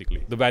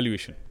 basically, the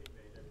valuation.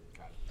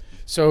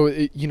 So,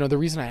 the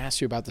reason I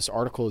asked you about this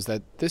article is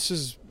that this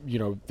is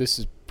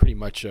pretty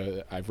much,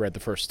 I've read the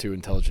first 2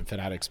 Intelligent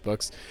Fanatics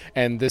books,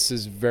 and this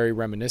is very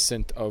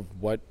reminiscent of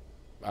what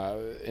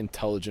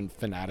intelligent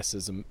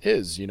fanaticism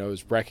is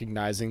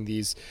recognizing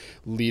these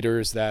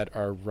leaders that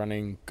are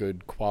running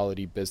good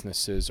quality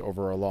businesses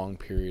over a long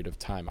period of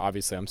time.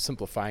 Obviously, I'm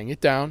simplifying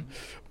it down,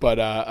 but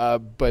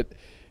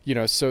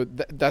So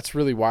that's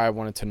really why I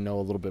wanted to know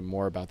a little bit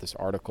more about this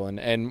article.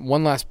 And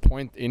one last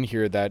point in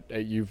here that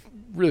you've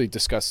really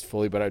discussed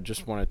fully, but I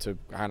just wanted to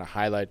kind of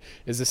highlight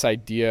is this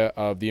idea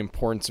of the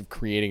importance of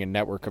creating a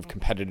network of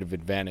competitive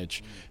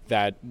advantage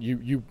that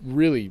you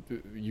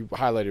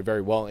highlighted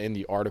very well in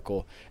the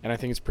article. And I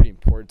think it's pretty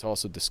important to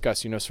also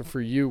discuss, so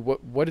for you,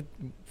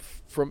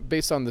 from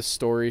based on this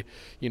story,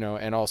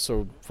 and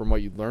also from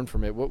what you learned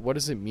from it, what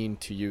does it mean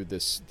to you,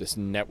 this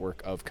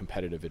network of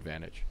competitive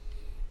advantage?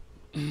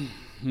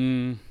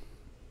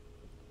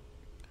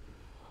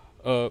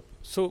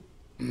 So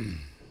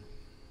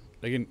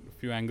again, a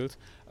few angles.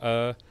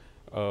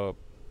 So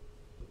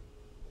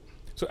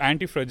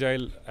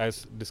anti-fragile,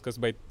 as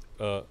discussed by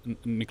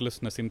Nicholas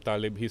Nassim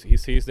Taleb, he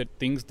says that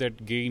things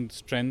that gain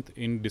strength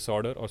in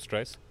disorder or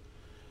stress.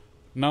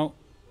 Now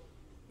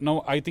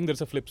I think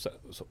there's a flip side.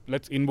 So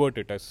let's invert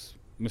it, as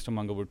Mr.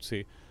 Manga would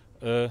say.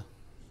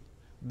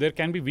 There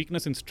can be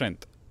weakness in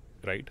strength,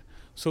 right?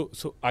 So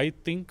I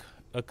think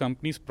a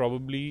company is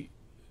probably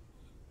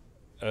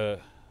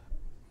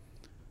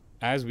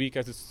as weak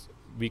as its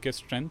weakest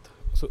strength.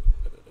 So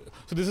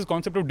this is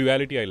concept of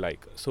duality I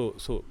like. So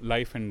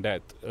life and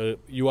death.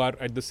 You are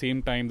at the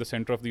same time the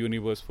center of the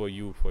universe for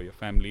you, for your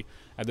family.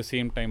 At the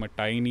same time, a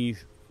tiny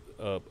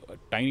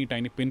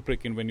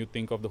pinprick in when you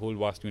think of the whole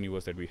vast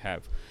universe that we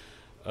have.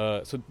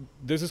 So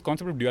this is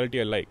concept of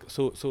duality I like.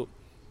 So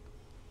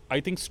I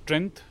think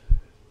strength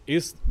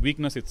is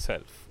weakness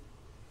itself.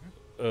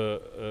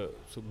 So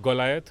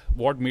Goliath,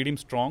 what made him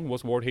strong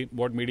was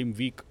what made him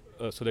weak,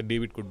 so that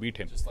David could beat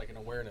him. Just like an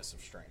awareness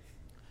of strength,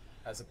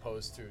 as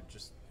opposed to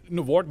just...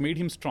 No, what made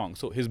him strong?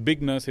 So his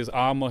bigness, his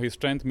armor, his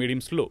strength made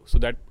him slow. So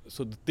the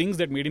things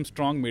that made him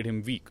strong made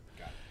him weak.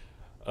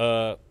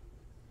 So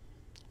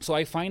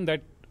I find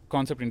that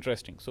concept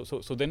interesting.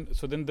 So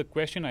then the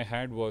question I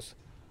had was,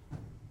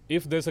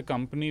 if there's a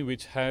company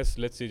which has,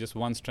 let's say, just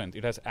one strength,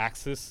 it has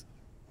access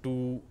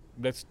to,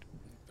 let's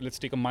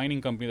take a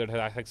mining company that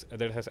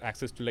has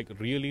access to like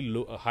really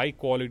low, high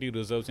quality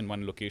reserves in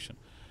one location.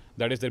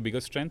 That is their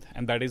biggest strength,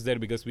 and that is their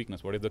biggest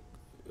weakness. What is the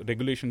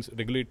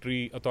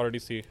regulatory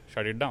authorities say?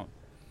 Shut it down.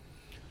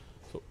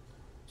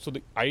 So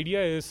the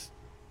idea is,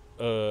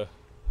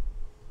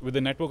 with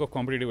the network of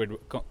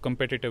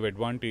competitive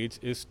advantage,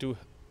 is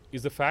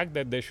the fact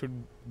that there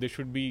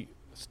should be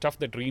stuff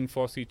that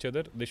reinforce each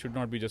other. They should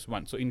not be just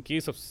one. So in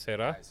case of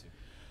Sera,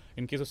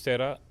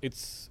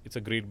 it's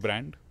a great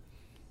brand.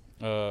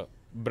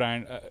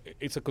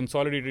 It's a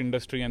consolidated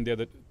industry, and they're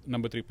the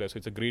number 3 player. So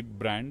it's a great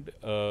brand.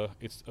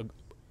 It's a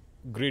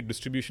great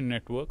distribution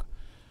network.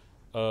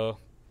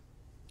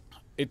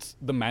 It's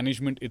the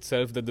management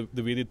itself, that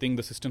the way they think,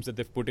 the systems that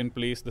they've put in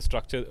place, the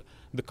structure,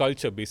 the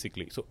culture,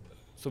 basically. So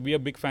we are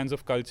big fans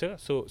of culture.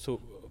 So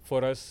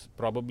for us,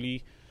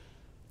 probably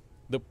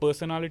the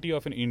personality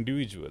of an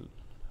individual,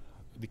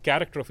 the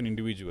character of an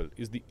individual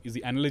is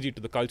the analogy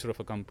to the culture of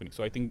a company.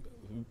 So I think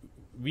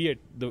we at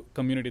the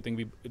community think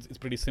it's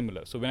pretty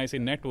similar. So when I say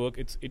network,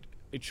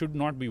 it should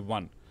not be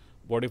one.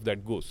 What if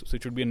that goes? So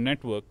it should be a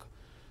network,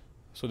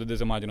 so that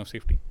there's a margin of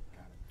safety.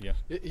 Yeah.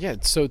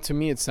 So to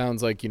me, it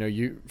sounds like,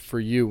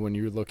 when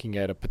you're looking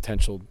at a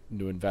potential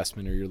new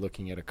investment, or you're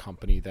looking at a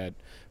company that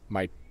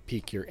might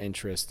pique your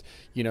interest,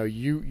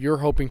 you're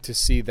hoping to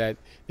see that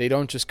they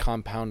don't just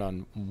compound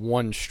on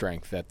one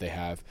strength that they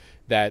have,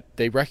 that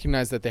they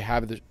recognize that they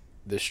have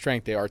the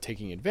strength, they are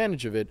taking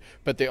advantage of it,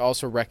 but they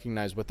also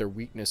recognize what their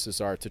weaknesses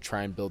are to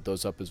try and build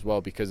those up as well,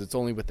 because it's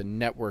only with the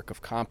network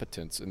of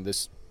competence and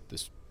this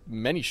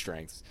many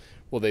strengths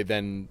will they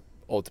then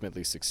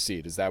ultimately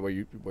succeed. Is that what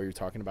you're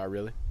talking about,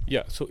 really?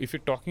 Yeah. So if you're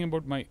talking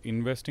about my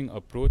investing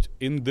approach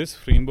in this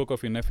framework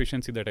of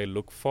inefficiency that I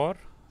look for,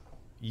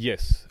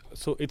 yes.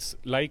 So it's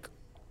like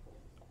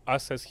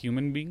us as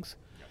human beings.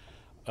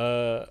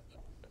 I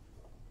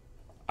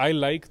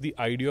like the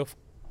idea of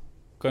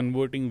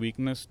converting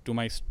weakness to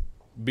my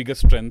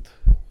biggest strength,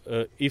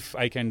 if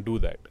I can do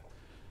that.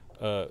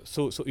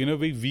 So in a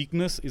way,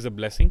 weakness is a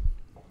blessing.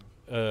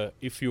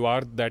 If you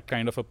are that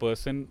kind of a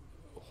person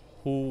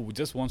who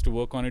just wants to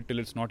work on it till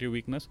it's not your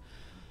weakness.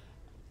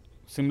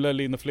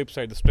 Similarly, in the flip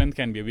side, the strength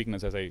can be a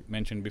weakness, as I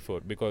mentioned before,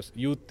 because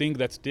you think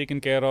that's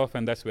taken care of,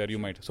 and that's where you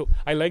might. So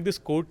I like this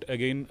quote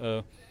again.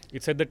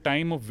 It's at the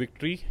time of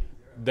victory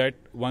that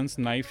one's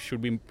knife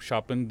should be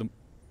sharpened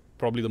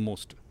probably the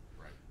most,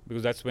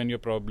 because that's when you're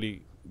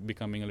probably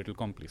becoming a little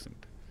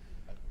complacent.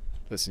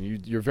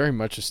 Listen, you're very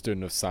much a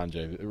student of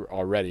Sanjay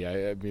already.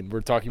 I mean,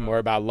 we're talking more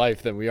about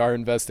life than we are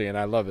investing, and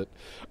I love it.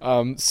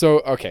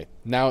 Okay,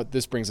 now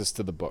this brings us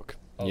to the book.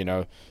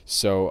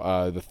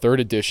 So the 3rd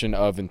edition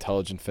of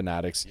Intelligent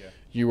Fanatics. Yeah.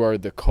 You are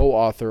the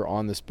co-author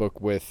on this book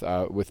with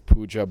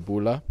Pooja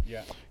Bula.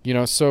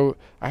 Yeah. So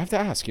I have to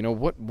ask,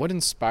 what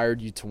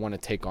inspired you to want to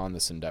take on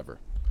this endeavor?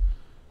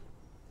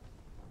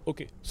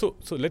 Okay, so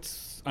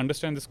let's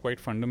understand this quite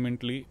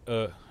fundamentally.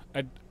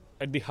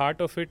 At the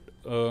heart of it.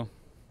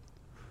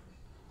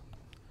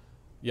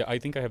 I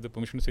think I have the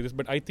permission to say this,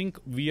 but I think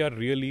we are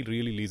really,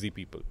 really lazy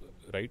people.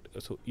 right?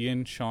 So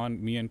Ian,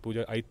 Sean, me, and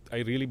Pooja, I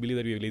really believe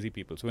that we are lazy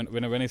people. So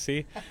when I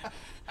say,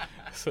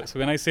 so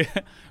when I say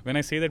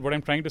that, what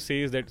I'm trying to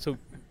say is that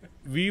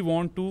we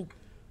want to.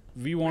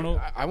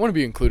 I want to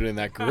be included in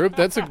that group.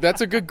 That's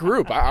a good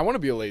group. I want to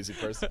be a lazy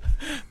person.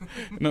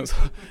 No, so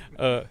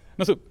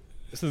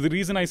the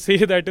reason I say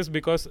that is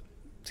because,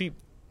 see,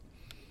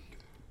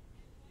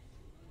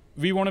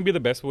 we want to be the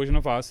best version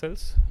of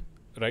ourselves,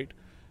 right?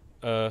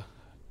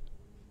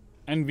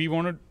 And we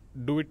want to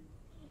do it.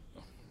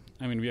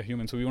 I mean, we are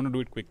humans, so we want to do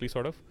it quickly,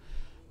 sort of.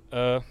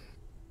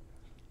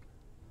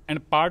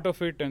 And part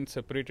of it and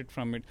separate it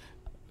from it.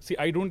 See,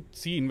 I don't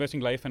see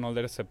investing life and all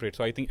that as separate.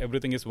 So I think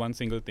everything is one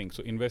single thing.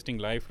 So investing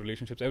life,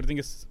 relationships, everything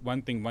is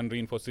one thing. One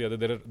reinforces the other.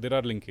 There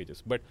are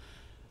linkages. But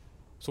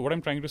so what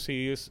I'm trying to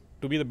say is,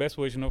 to be the best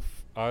version of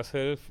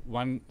ourselves,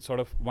 one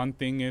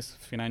thing is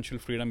financial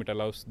freedom. It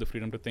allows the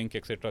freedom to think,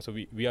 etc. So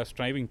we are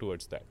striving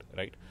towards that,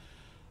 right?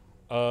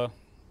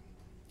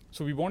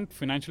 So we want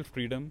financial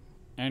freedom,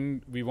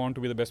 and we want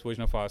to be the best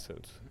version of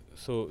ourselves.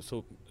 So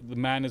the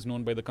man is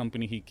known by the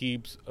company he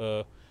keeps.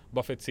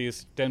 Buffett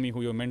says, tell me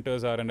who your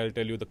mentors are and I'll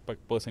tell you the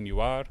person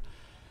you are.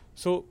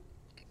 So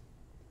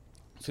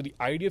the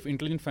idea of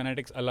Intelligent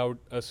Fanatics allowed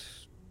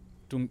us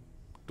to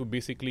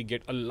basically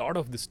get a lot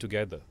of this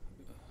together.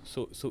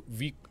 So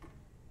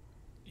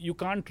you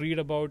can't read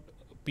about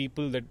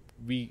people that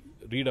we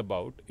read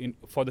about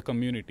for the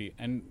community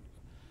and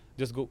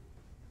just go,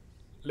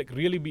 like,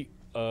 really be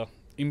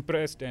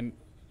impressed and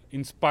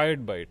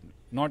inspired by it.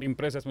 Not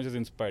impressed as much as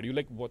inspired. You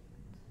like, what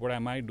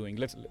am I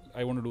doing?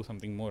 I want to do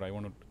something more.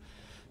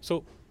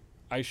 So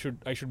I should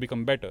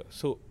become better.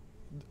 So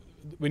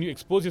when you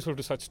expose yourself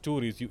to such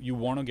stories, you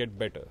want to get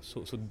better.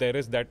 So there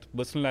is that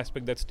personal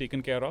aspect that's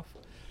taken care of.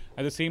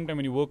 At the same time,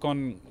 when you work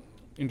on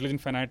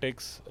Intelligent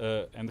Fanatics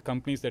and the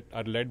companies that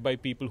are led by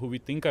people who we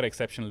think are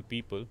exceptional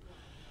people,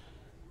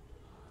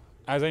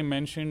 as I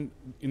mentioned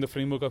in the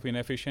framework of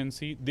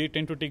inefficiency, they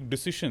tend to take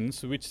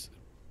decisions which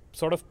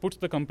sort of puts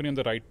the company on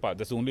the right path.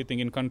 That's the only thing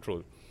in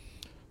control.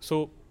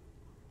 So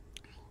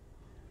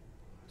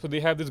they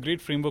have this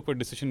great framework for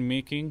decision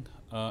making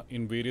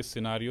in various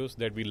scenarios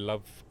that we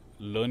love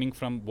learning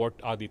from. What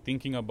are they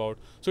thinking about?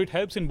 So it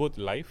helps in both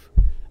life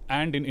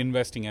and in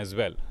investing as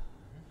well.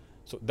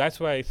 So that's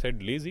why I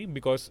said lazy,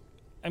 because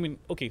I mean,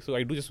 okay, so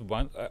I do just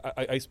one.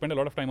 I spend a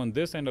lot of time on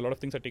this, and a lot of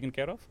things are taken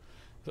care of.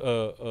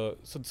 So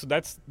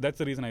that's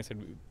the reason I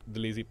said the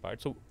lazy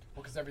part. So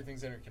because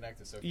everything's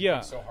interconnected. So if you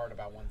think so hard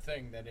about one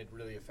thing, then it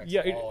really affects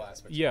all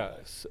aspects. Yeah. Of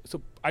life.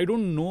 So I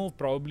don't know.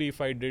 Probably if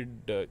I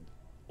did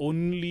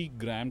only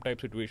Graham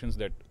type situations,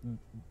 that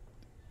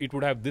it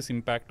would have this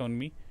impact on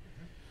me.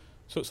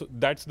 So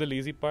that's the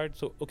lazy part.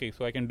 So okay,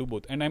 so I can do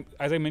both. And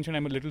as I mentioned,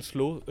 I'm a little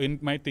slow in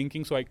my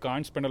thinking, so I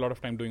can't spend a lot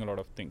of time doing a lot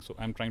of things. So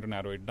I'm trying to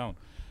narrow it down.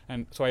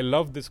 And so I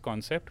love this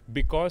concept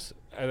because,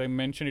 as I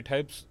mentioned, it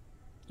helps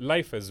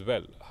life as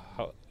well,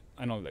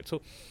 and all that.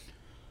 So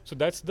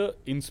that's the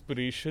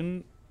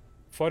inspiration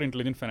for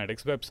Intelligent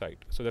Fanatics website.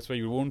 So that's why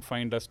you won't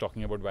find us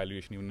talking about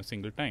valuation even a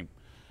single time.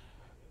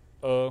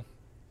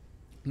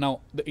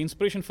 Now, the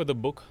inspiration for the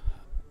book,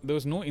 there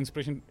was no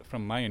inspiration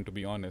from my end, to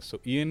be honest. So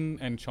Ian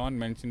and Sean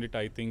mentioned it,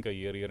 I think, a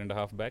year and a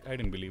half back. I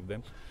didn't believe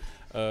them.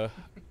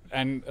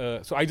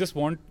 So I just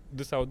want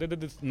this out there, that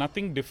there's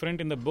nothing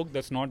different in the book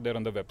that's not there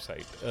on the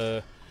website.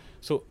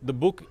 So the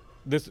book,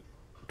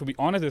 to be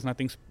honest, there's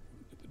nothing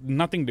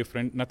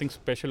different, nothing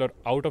special or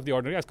out of the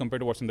ordinary as compared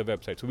to what's in the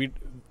website. So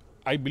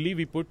I believe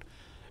we put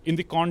in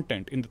the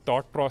content, in the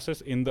thought process,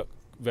 in the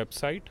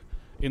website,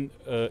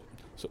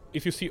 so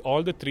if you see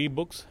all the 3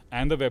 books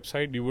and the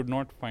website, you would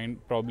not find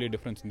probably a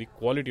difference in the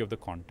quality of the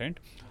content.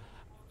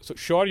 So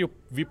sure,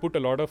 we put a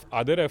lot of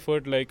other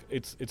effort, like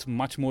it's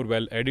much more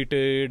well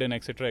edited and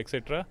etc.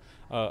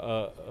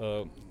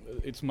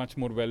 It's much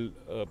more well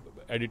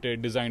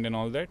edited, designed, and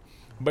all that.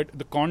 But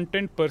the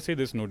content per se,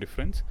 there's no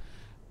difference.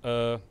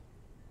 What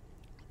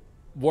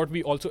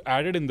we also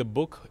added in the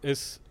book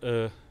is,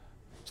 so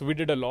we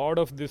did a lot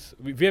of this.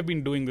 We have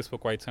been doing this for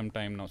quite some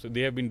time now. So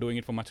they have been doing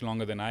it for much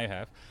longer than I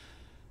have.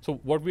 So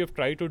what we have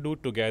tried to do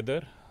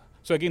together,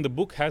 so again, the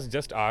book has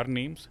just our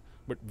names,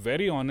 but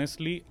very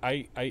honestly,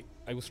 I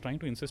was trying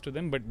to insist to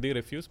them, but they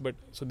refused. But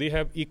so they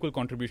have equal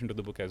contribution to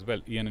the book as well.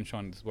 Ian and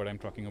Sean, this is what I'm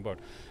talking about.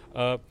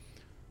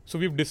 So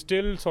we've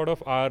distilled sort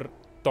of our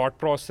thought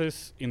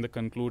process in the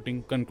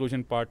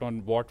conclusion part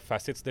on what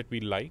facets that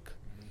we like.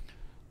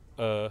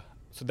 So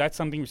that's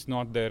something which is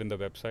not there in the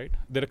website.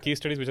 There are case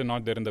studies which are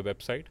not there in the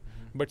website,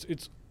 but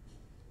it's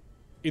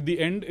in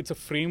the end, it's a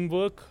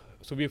framework.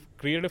 So we've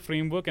created a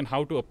framework and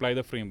how to apply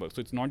the framework. So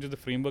it's not just the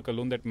framework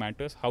alone that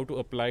matters. How to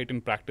apply it in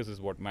practice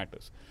is what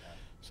matters.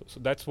 So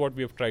that's what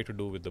we have tried to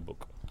do with the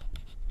book.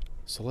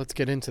 So let's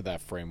get into that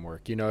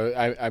framework. You know,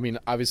 I mean,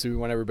 obviously we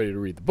want everybody to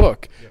read the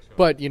book,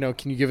 but, you know,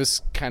 can you give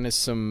us kind of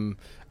some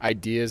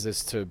ideas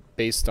as to,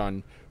 based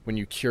on when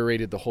you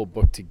curated the whole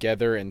book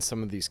together and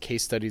some of these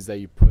case studies that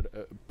you put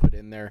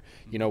in there,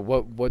 you know,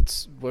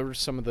 what were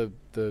some of the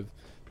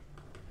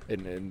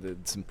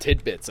some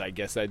tidbits, I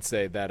guess I'd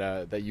say,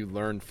 that you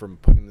learned from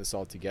putting this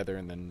all together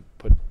and then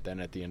put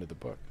at the end of the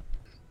book?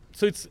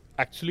 So it's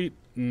actually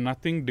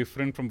nothing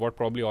different from what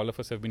probably all of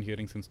us have been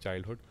hearing since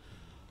childhood.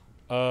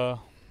 So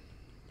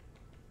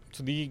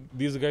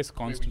these guys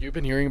constantly. You've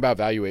been hearing about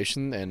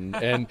valuation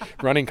and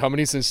running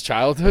companies since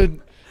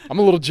childhood? I'm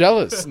a little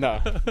jealous.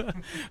 No.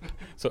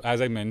 So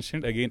as I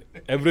mentioned, again,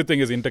 everything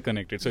is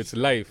interconnected. So it's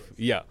life.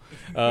 Yeah.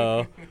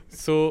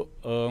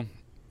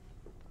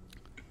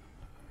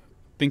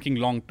 Thinking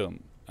long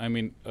term. I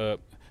mean,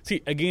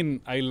 see,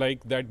 again, I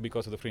like that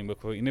because of the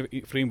framework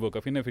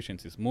of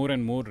inefficiencies. More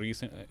and more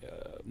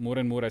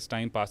as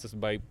time passes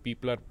by,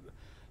 people are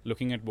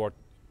looking at what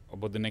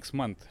about the next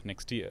month,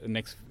 next year,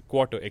 next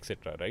quarter,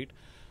 etc. Right?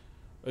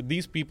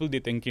 These people, they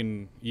think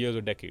in years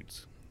or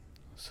decades.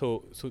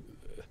 So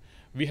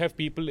we have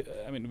people.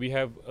 I mean, we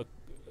have.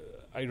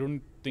 I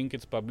don't think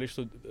it's published,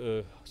 so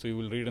you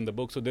will read in the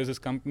book. So there's this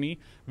company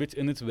which,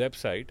 in its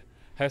website,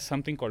 has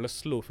something called a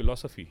slow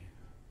philosophy.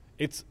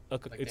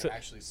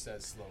 Actually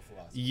says slow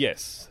philosophy.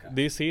 Yes, okay.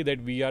 They say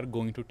that we are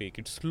going to take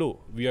it slow.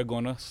 We are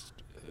going to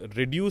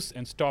reduce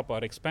and stop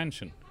our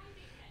expansion.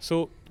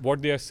 So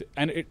what they are,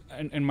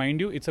 and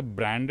mind you, it's a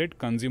branded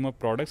consumer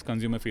products,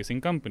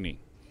 consumer-facing company.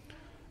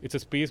 It's a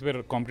space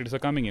where competitors are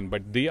coming in,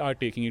 but they are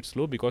taking it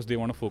slow because they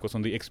want to focus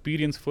on the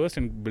experience first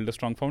and build a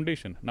strong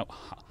foundation. Now,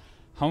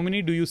 how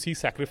many do you see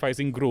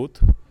sacrificing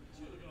growth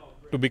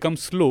to become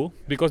slow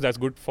because that's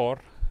good for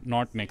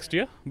not next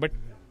year, but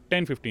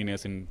 10, 15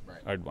 years in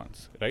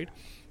advance, right?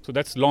 So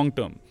that's long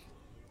term.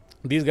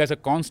 These guys are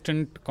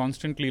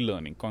constantly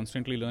learning.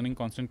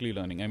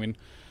 I mean,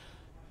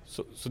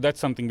 so that's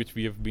something which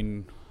we have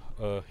been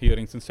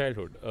hearing since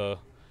childhood.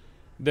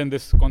 Then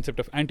this concept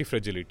of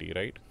anti-fragility,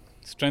 right?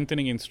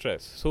 Strengthening in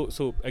stress.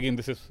 So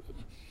again, so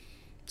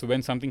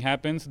when something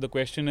happens, the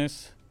question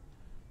is,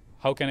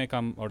 how can I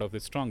come out of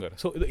this stronger?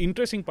 So the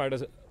interesting part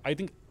is, I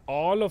think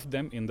all of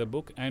them in the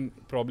book, and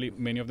probably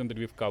many of them that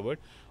we've covered,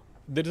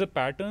 there is a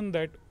pattern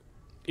that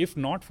if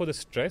not for the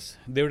stress,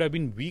 they would have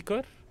been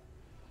weaker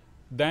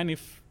than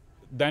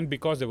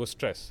because there was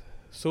stress.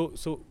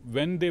 So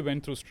when they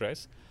went through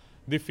stress,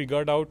 they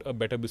figured out a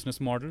better business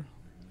model.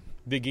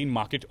 They gained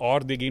market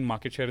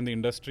share in the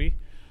industry,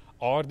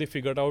 or they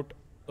figured out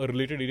a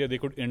related area they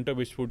could enter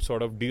which would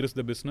sort of de-risk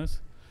the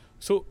business.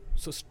 So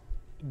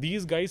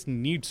these guys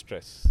need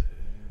stress.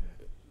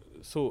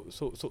 So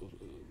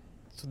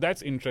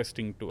that's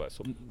interesting to us.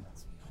 So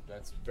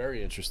that's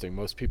very interesting.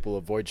 Most people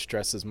avoid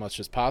stress as much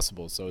as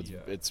possible. So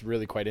it's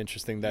really quite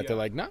interesting that they're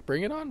like, nah,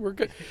 bring it on. We're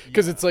good.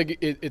 Because it's like,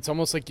 it's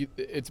almost like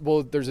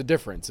there's a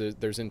difference.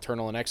 There's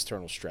internal and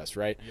external stress,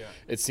 right? Yeah.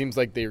 It seems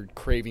like they're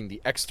craving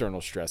the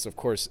external stress. Of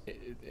course,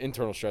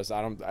 internal stress,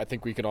 I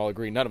think we can all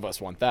agree none of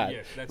us want that,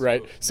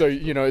 right? So,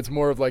 it's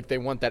more of like they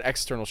want that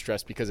external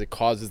stress because it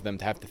causes them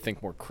to have to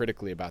think more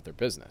critically about their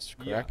business,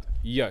 correct?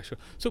 Yeah, sure.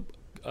 So,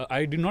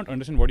 I did not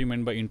understand what you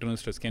meant by internal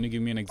stress. Can you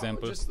give me an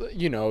example? I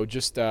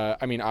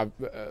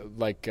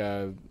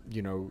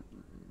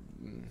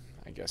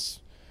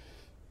guess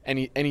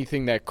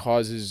anything that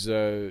causes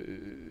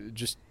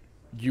just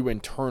you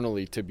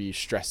internally to be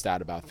stressed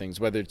out about things,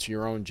 whether it's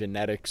your own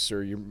genetics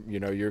or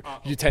you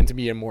tend to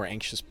be a more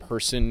anxious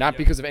person, not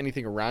because of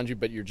anything around you,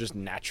 but you're just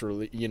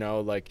naturally,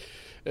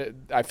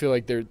 I feel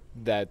like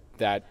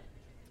that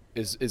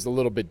is a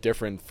little bit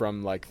different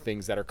from like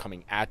things that are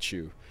coming at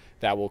you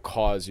that will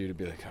cause you to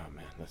be like, oh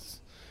man, I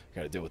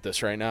got to deal with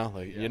this right now.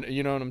 Like,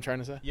 you know what I'm trying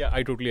to say? Yeah,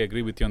 I totally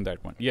agree with you on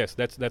that one. Yes,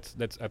 that's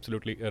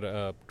absolutely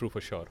true for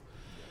sure.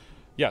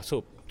 Yeah,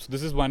 so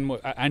this is one more,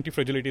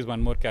 anti-fragility is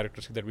one more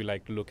characteristic that we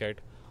like to look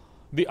at.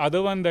 The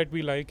other one that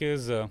we like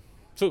is,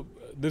 so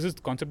this is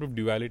the concept of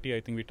duality,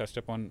 I think we touched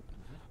upon.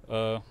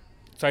 So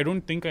I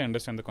don't think I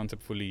understand the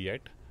concept fully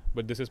yet,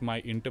 but this is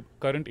my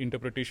current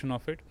interpretation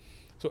of it.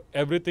 So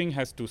everything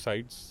has two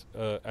sides,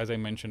 as I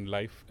mentioned,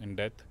 life and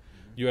death.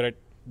 You are at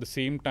the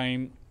same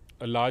time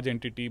a large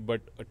entity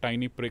but a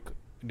tiny prick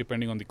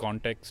depending on the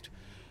context.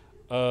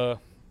 So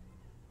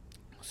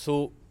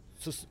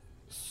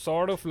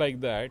sort of like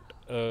that,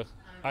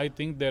 I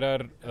think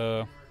there's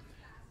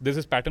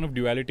this pattern of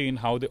duality in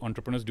how the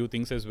entrepreneurs do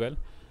things as well.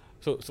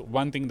 So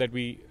one thing that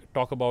we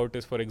talk about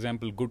is, for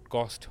example, good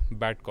cost,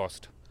 bad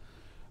cost.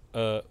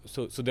 So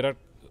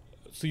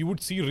you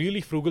would see really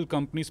frugal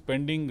companies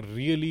spending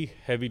really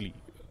heavily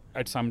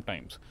at some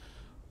times.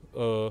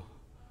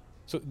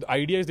 So the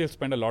idea is they'll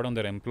spend a lot on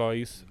their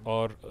employees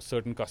or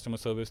certain customer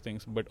service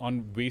things, but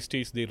on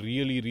wastage they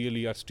really,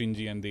 really are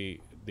stingy, and they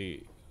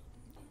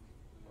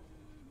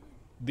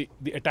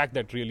attack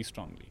that really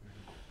strongly.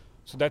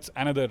 So that's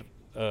another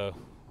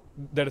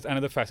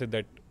facet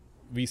that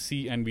we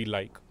see and we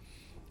like.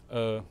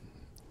 So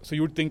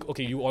you would think,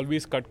 okay, you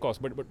always cut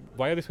costs, but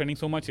why are they spending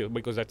so much here?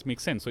 Because that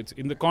makes sense. So it's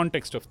in the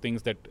context of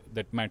things that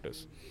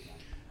matters,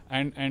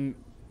 and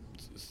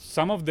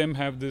some of them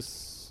have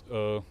this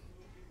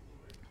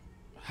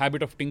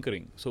habit of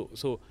tinkering. So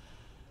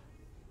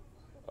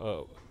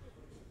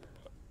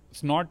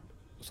it's not.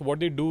 So what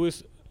they do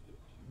is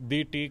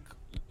they take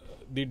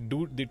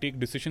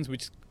decisions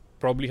which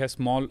probably has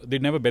small. They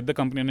never bet the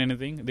company on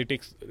anything.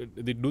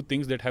 They do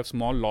things that have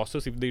small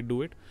losses if they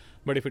do it,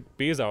 but if it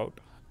pays out,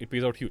 it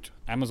pays out huge.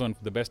 Amazon,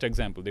 the best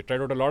example. They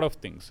tried out a lot of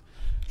things.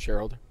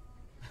 Shareholder?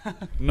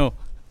 No.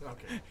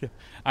 Okay. Yeah.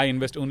 I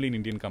invest only in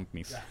Indian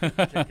companies.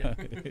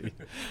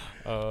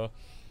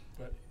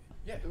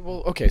 Yeah,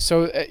 well, okay.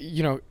 So,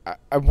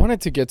 I wanted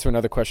to get to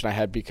another question I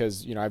had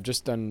because, I've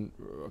just done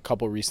a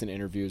couple recent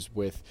interviews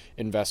with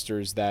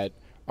investors that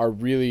are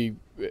really,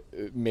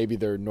 maybe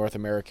they're North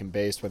American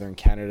based, whether in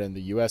Canada and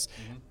the US,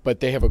 but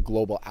they have a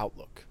global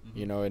outlook,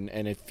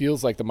 and it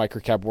feels like the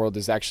microcap world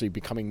is actually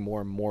becoming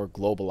more and more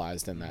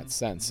globalized in that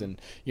sense.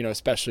 And,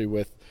 especially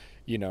with,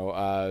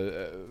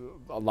 a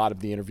lot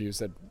of the interviews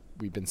that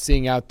we've been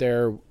seeing out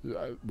there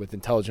with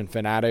intelligent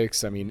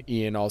fanatics. I mean,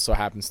 Ian also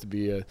happens to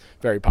be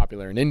very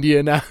popular in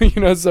India now,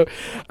 so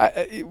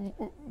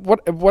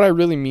what I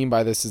really mean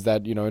by this is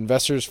that,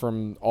 investors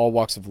from all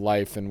walks of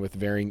life and with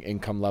varying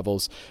income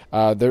levels,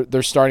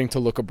 they're starting to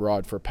look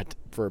abroad for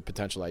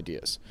potential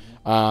ideas.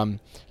 Do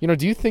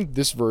you think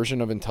this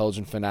version of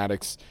intelligent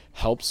fanatics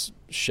helps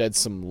shed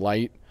some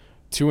light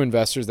to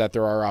investors that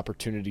there are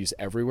opportunities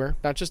everywhere,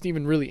 not just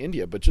even really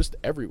India, but just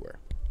everywhere?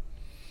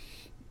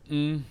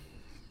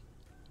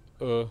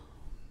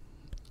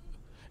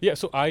 Yeah,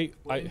 so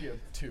India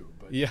too,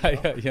 but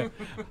yeah.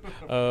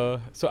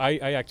 So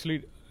I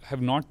actually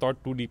have not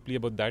thought too deeply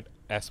about that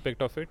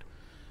aspect of it.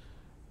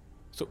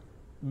 So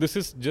this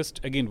is just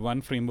again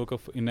one framework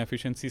of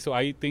inefficiency. So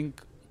I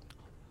think,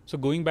 so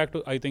going back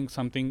to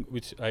something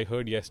which I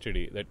heard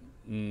yesterday, that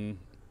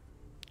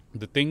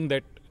the thing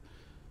that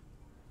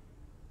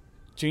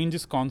change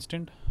is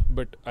constant,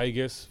 but I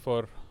guess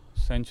for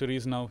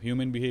centuries now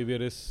human behavior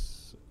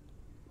is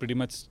pretty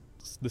much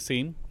the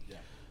same.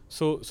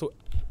 So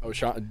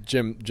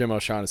Jim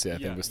O'Shaughnessy, I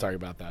think, was talking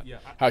about that. Yeah.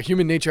 How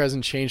human nature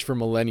hasn't changed for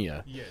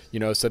millennia.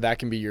 Yes. So that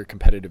can be your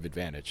competitive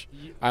advantage.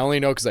 Yeah. I only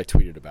know because I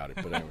tweeted about it,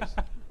 but anyways.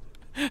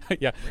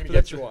 Yeah. We're gonna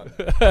get you on.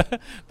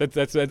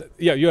 That's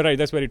yeah, you're right.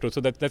 That's very true. So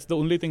that's the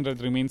only thing that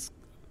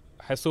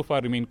has so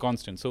far remained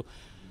constant.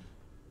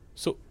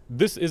 So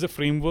this is a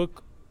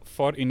framework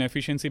for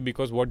inefficiency,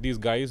 because what these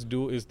guys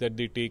do is that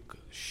they take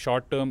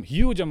sometimes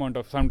huge amount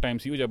of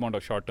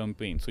short-term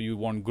pain. So you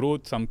want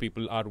growth. Some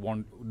people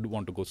want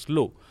to go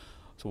slow.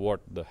 So what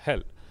the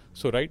hell?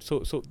 So right.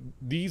 So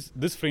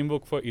this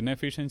framework for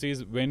inefficiency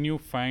is when you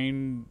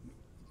find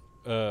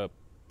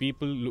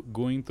people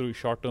going through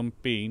short-term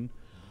pain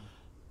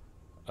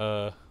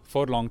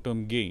for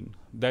long-term gain.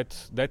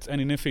 That's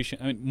an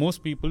inefficient. I mean,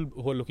 most people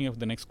who are looking at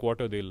the next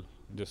quarter, they'll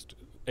just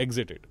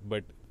exit it.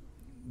 But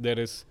there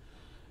is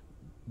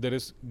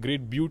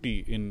great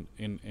beauty in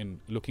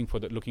looking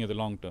at the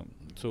long term.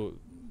 So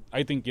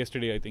I think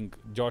yesterday,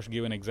 Josh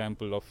gave an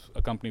example of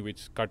a company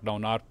which cut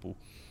down ARPU,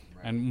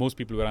 and most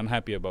people were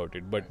unhappy about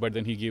it. But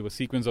then he gave a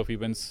sequence of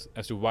events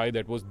as to why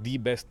that was the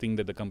best thing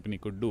that the company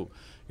could do.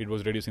 It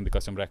was reducing the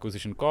customer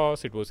acquisition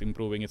cost. It was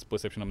improving its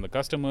perception of the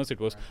customers. It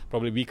was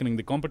probably weakening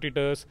the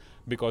competitors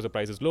because the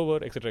price is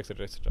lower, etc.,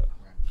 etc., etc.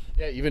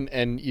 Yeah,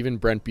 even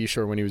Brent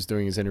Beshore, when he was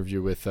doing his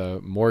interview with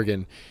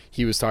Morgan,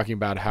 he was talking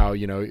about how,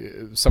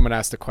 someone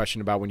asked a question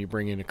about when you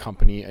bring in a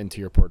company into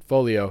your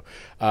portfolio,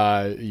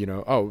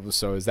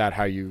 so is that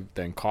how you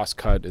then cost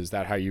cut? Is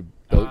that how you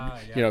build,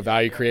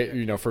 value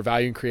create, for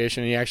value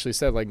creation? And he actually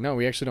said, no,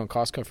 we actually don't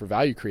cost cut for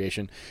value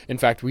creation. In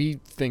fact, we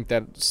think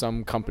that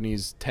some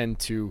companies tend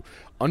to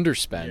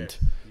underspend.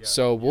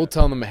 So we'll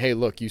tell them, hey,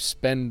 look, you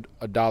spend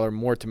 $1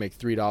 more to make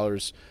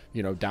 $3,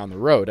 down the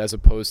road, as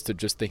opposed to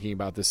just thinking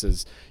about this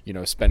as,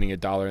 spending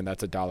 $1 and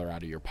that's $1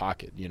 out of your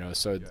pocket,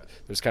 So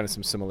there's kind of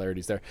some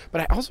similarities there.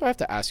 But I also have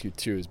to ask you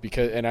too, is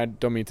because, and I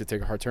don't mean to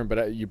take a hard turn,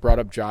 but you brought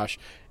up Josh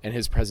and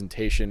his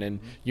presentation, and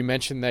you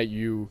mentioned that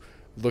you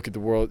look at the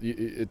world,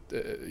 you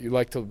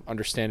like to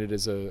understand it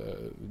as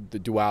the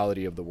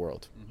duality of the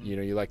world.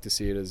 You like to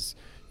see it as,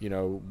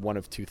 one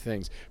of two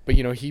things. But,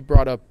 he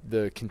brought up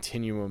the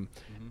continuum.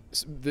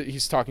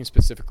 He's talking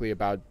specifically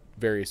about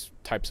various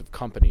types of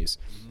companies,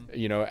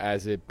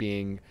 as it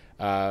being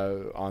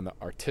on the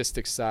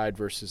artistic side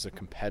versus a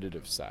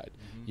competitive side,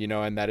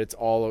 and that it's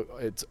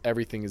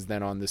everything is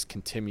then on this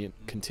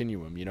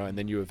continuum, and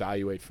then you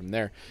evaluate from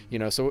there,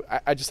 So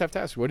I just have to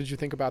ask, what did you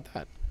think about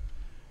that?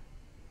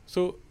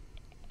 So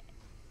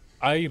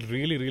I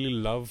really, really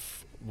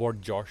love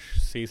what Josh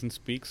says and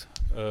speaks.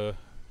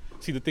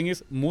 See, the thing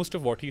is, most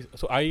of what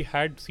so I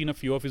had seen a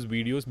few of his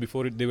videos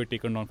before they were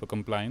taken down for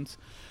compliance.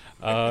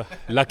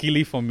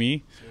 Luckily for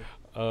me.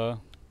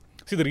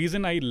 See, the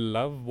reason I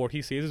love what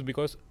he says is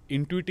because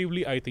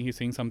intuitively I think he's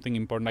saying something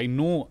important. I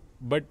know,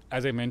 but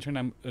as I mentioned,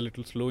 I'm a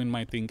little slow in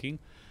my thinking.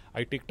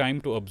 I take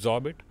time to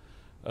absorb it.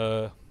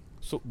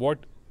 So what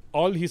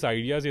all his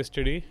ideas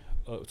yesterday,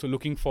 so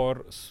looking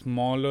for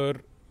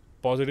smaller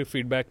positive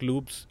feedback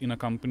loops in a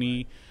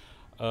company,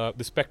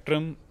 the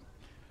spectrum,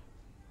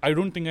 I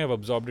don't think I have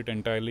absorbed it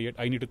entirely yet.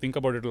 I need to think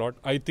about it a lot.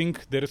 I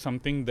think there is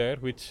something there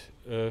which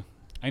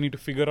I need to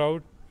figure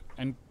out.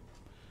 And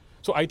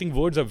so I think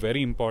words are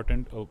very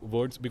important,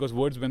 because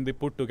words, when they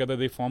put together,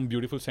 they form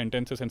beautiful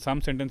sentences, and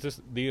some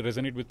sentences, they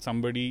resonate with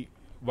somebody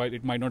while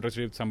it might not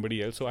resonate with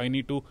somebody else. So I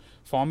need to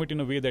form it in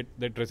a way that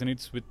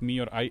resonates with me,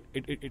 or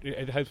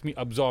it helps me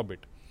absorb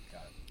it.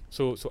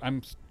 So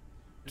I'm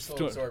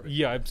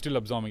I'm still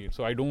absorbing it.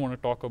 So I don't want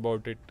to talk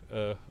about it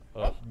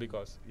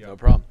because No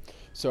problem.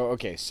 So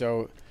okay,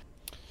 so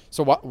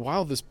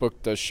while this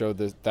book does show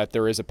that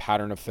there is a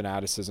pattern of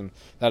fanaticism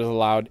that has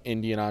allowed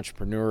Indian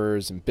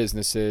entrepreneurs and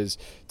businesses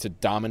to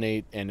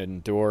dominate and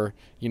endure,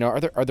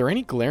 are there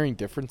any glaring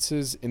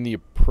differences in the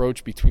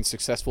approach between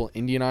successful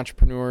Indian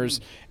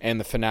entrepreneurs and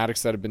the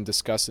fanatics that have been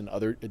discussed in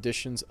other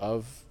editions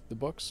of the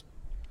books?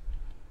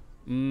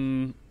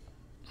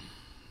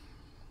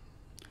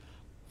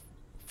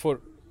 For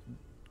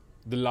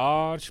the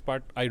large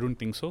part, I don't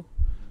think so.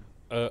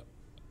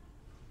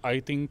 I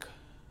think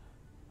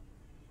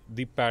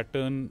the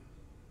pattern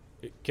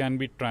can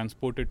be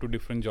transported to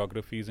different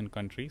geographies and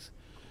countries,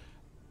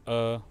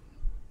 but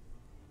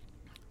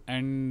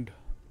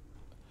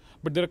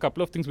there are a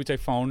couple of things which I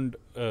found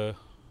in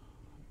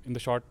the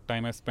short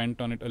time I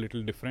spent on it a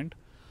little different.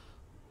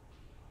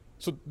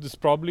 So this is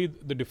probably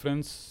the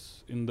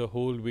difference in the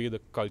whole way the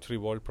culture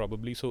evolved.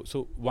 Probably so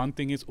one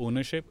thing is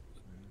ownership.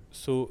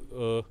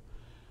 So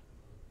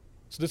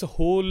there's a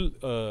whole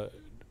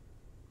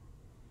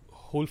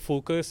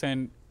focus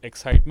and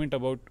excitement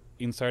about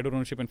insider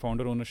ownership and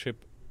founder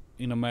ownership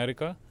in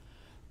America.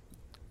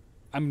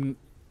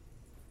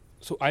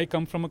 I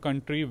come from a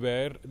country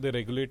where the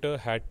regulator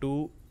had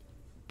to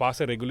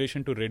pass a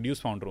regulation to reduce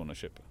founder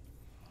ownership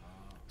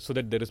so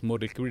that there is more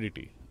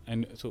liquidity.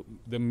 And so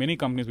there are many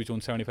companies which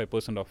own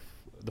 75% of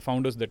the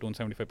founders that own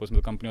 75% of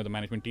the company, or the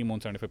management team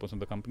owns 75% of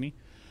the company.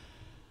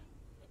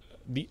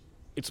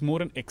 It's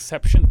more an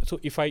exception. So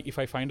if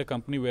I find a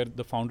company where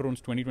the founder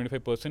owns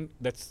 20-25%,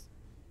 that's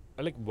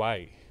like,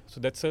 why? So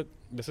that's a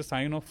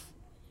sign of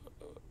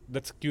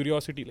that's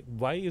curiosity. Like,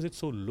 why is it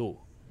so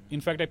low?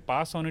 In fact, I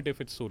pass on it if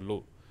it's so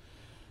low.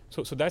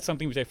 So that's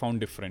something which I found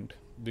different,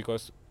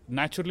 because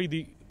naturally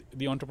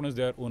the entrepreneurs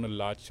there own a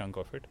large chunk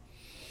of it.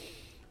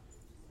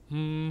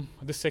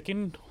 The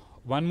second,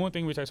 one more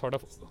thing which I sort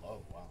of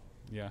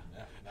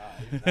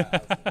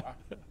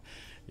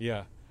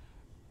yeah.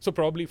 So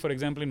probably, for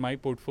example, in my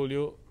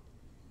portfolio,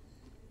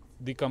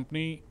 the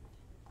company,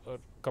 a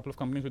couple of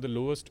companies with the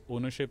lowest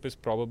ownership is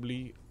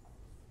probably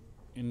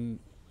in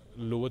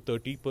lower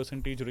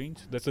 30% range.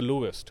 That's the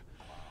lowest.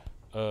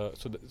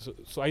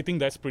 So I think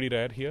that's pretty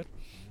rare here.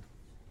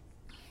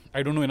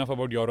 I don't know enough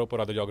about Europe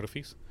or other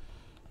geographies.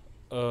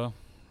 The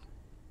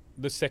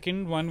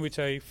second one which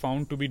I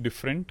found to be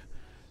different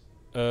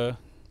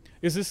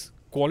is this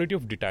quality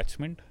of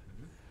detachment.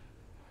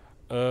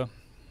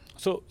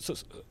 So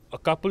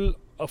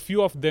a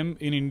few of them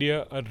in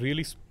India are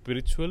really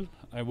spiritual.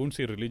 I won't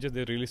say religious,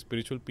 they're really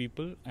spiritual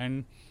people.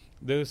 And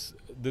there's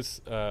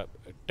this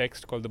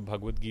text called the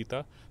Bhagavad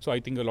Gita. So I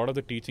think a lot of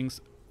the teachings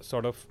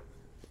sort of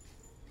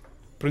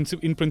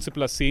in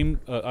principle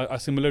are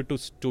similar to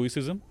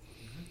Stoicism.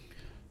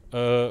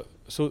 So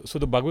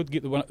the Bhagavad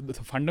Gita, the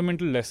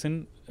fundamental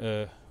lesson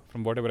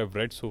from whatever I've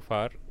read so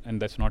far,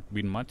 and that's not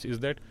been much, is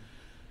that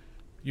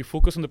you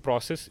focus on the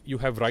process. You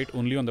have right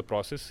only on the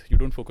process. You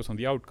don't focus on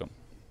the outcome.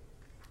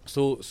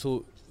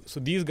 So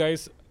these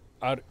guys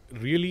are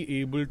really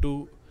able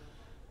to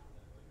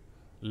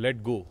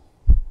let go.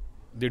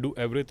 They do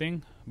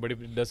everything, but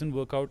if it doesn't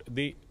work out,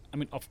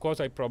 of course,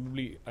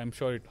 I'm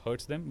sure it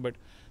hurts them, but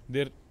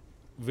they're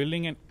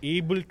willing and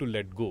able to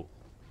let go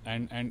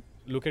and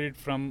look at it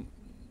from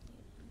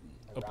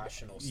a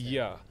rational standpoint.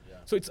 Yeah.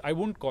 So I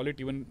won't call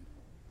it even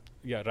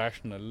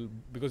rational,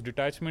 because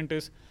detachment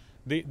is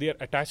they are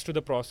attached to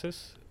the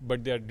process,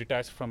 but they are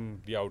detached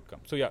from the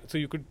outcome. So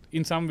you could,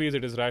 in some ways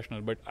it is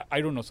rational, but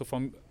I don't know. So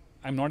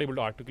I'm not able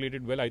to articulate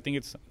it well. I think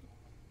it's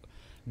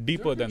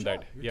deeper than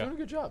that. You're doing a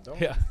good job, don't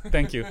you?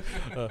 Thank you.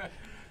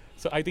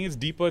 So I think it's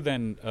deeper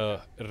than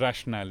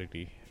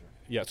rationality. Sure.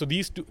 Yeah. So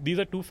these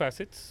are two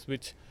facets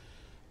which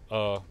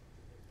I've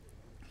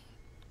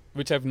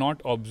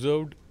not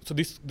observed. So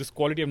this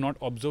quality I've not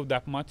observed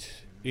that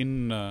much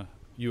in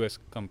US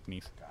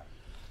companies.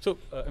 So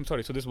I'm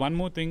sorry. So there's one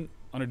more thing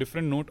on a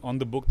different note on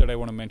the book that I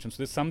want to mention. So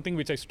there's something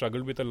which I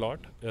struggled with a lot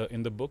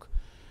in the book,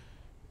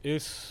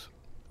 is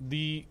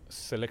the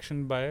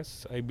selection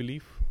bias, I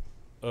believe.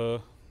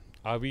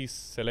 Are we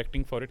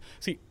selecting for it?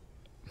 See,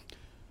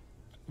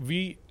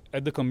 we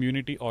at the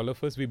community, all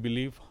of us, we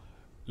believe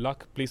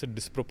luck plays a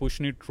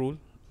disproportionate role.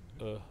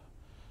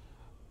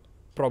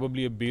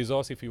 Probably a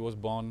Bezos, if he was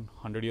born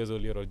 100 years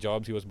earlier, or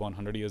Jobs, he was born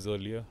 100 years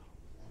earlier,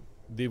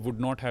 they would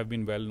not have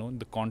been well known.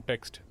 The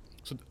context,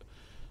 so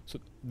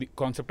the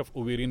concept of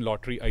ovarian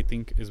lottery, I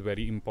think, is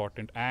very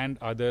important, and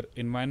other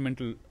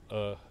environmental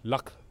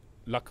luck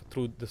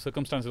through the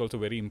circumstances is also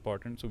very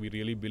important. So we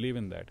really believe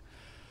in that.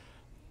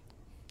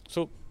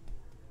 So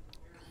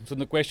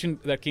the question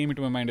that came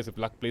into my mind is, if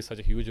luck plays such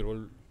a huge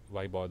role,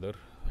 why bother?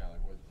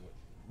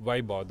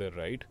 Why bother,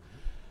 right?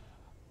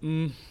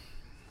 And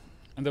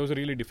that was a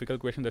really difficult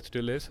question. That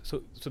still is.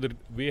 So the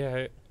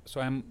way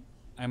I'm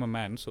a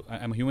man. So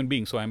I'm a human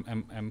being. So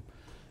I'm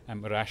a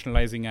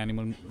rationalizing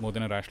animal more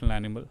than a rational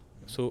animal.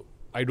 So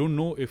I don't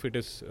know if it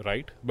is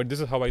right, but this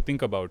is how I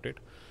think about it.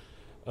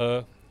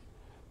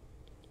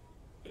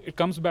 it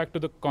comes back to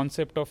the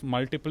concept of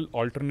multiple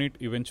alternate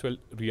eventual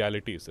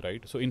realities,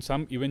 right? So in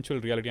some eventual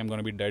reality, I'm going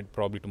to be dead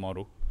probably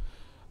tomorrow.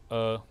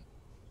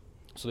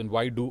 So then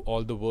why do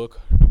all the work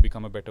to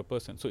become a better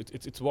person? So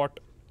it's what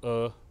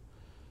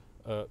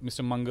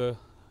Mr. Munger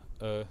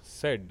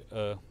said,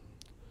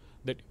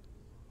 that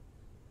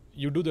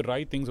you do the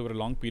right things over a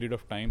long period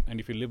of time, and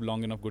if you live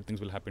long enough, good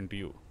things will happen to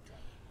you.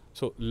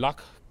 So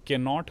luck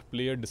cannot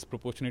play a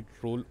disproportionate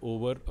role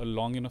over a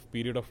long enough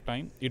period of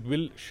time. It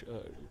will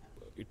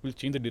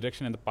change the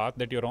direction and the path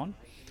that you're on.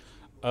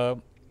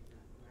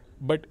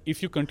 But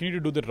if you continue to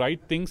do the right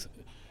things,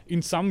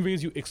 in some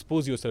ways you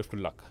expose yourself to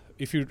luck.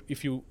 If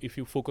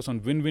you focus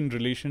on win-win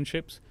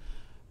relationships,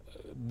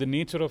 the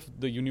nature of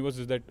the universe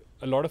is that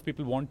a lot of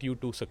people want you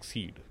to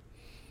succeed.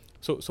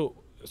 So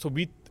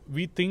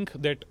we think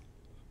that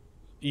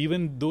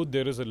even though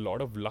there is a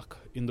lot of luck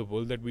in the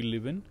world that we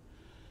live in,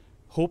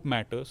 hope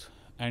matters,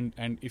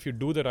 and if you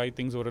do the right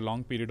things over a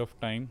long period of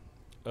time,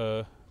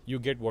 you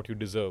get what you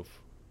deserve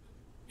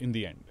in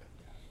the end.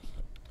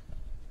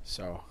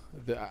 So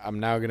I'm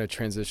now going to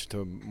transition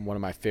to one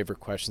of my favorite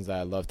questions that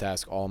I love to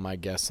ask all my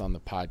guests on the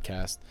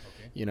podcast.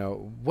 Okay. You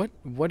know, what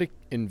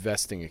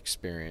investing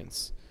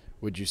experience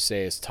would you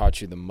say has taught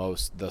you the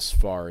most thus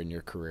far in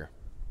your career?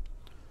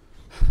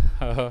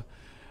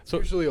 So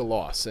usually a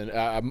loss,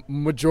 and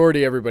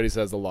majority everybody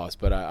says a loss,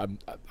 but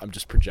I'm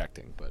just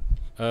projecting.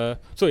 But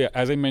so yeah,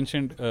 as I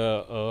mentioned,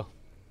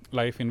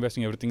 life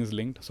investing, everything is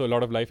linked. So a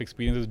lot of life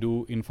experiences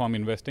do inform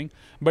investing.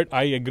 But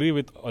I agree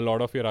with a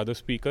lot of your other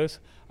speakers.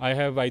 I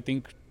have, I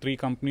think, 3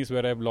 companies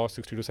where I've lost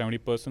 60 to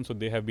 70%. So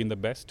they have been the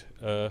best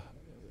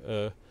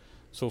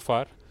so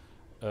far.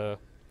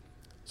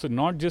 So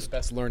not just the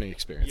best learning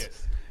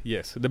experience.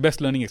 Yes, the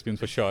best learning experience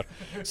for sure.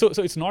 So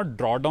it's not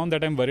drawdown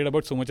that I'm worried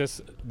about so much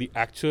as the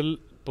actual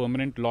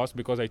permanent loss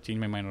because I changed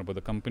my mind about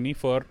the company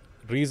for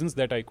reasons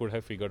that I could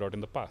have figured out in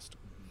the past.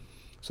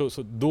 So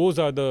those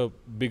are the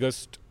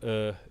biggest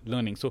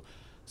learning. So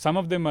some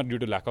of them are due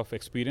to lack of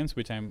experience,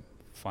 which I'm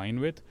fine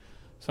with.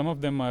 Some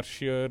of them are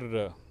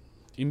sheer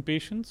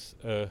impatience.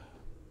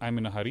 I'm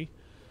in a hurry.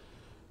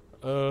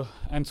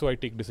 And so I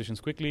take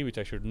decisions quickly, which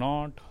I should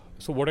not.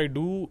 So what I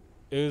do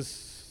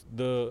is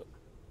the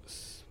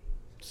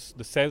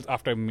cells,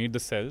 after I've made the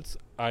cells,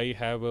 I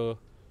have a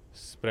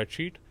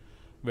spreadsheet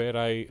where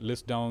I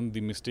list down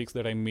the mistakes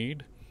that I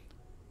made,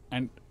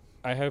 and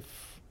I have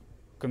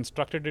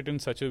constructed it in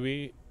such a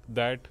way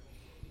that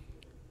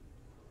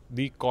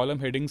the column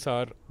headings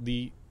are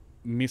the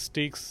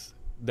mistakes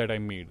that I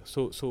made.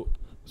 So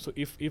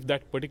if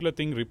that particular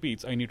thing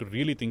repeats, I need to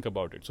really think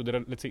about it. So there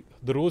are, let's say,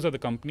 the rows are the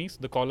companies,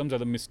 the columns are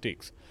the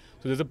mistakes.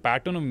 So there's a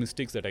pattern of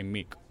mistakes that I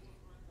make.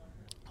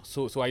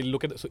 So I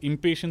look at so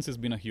impatience has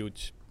been a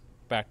huge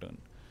pattern.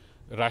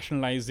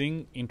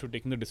 Rationalizing into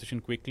taking the decision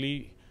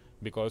quickly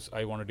because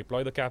I want to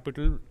deploy the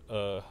capital.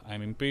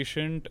 I'm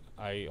impatient.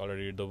 I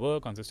already did the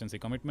work, consistency,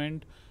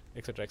 commitment,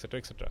 etc., etc.,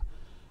 etc.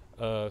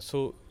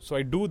 So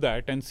I do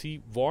that and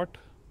see what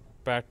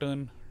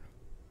pattern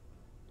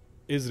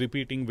is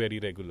repeating very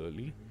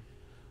regularly,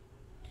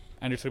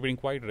 and it's repeating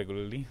quite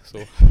regularly.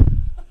 So.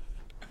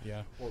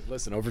 Yeah. Well,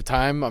 listen, over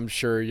time, I'm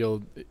sure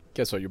you'll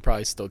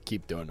probably still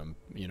keep doing them,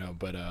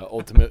 but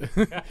ultimately.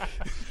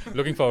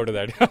 Looking forward to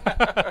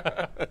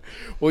that.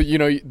 Well,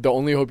 the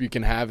only hope you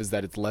can have is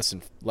that it's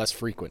less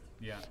frequent.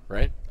 Yeah.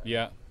 Right?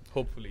 Yeah.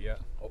 Hopefully, yeah.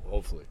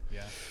 Hopefully.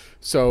 Yeah.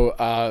 So,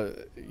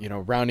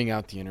 rounding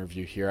out the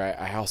interview here,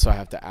 I also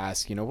have to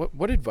ask,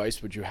 what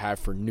advice would you have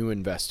for new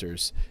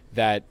investors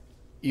that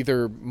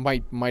either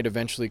might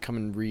eventually come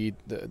and read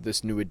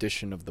this new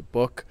edition of the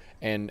book,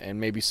 and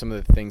maybe some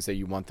of the things that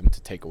you want them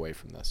to take away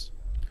from this?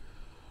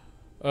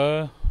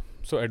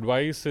 So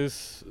advice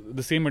is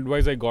the same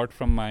advice I got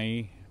from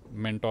my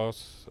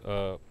mentors,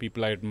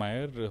 people I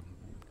admire.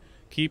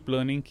 Keep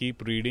learning,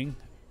 keep reading,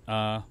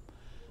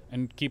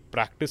 and keep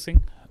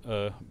practicing,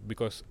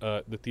 because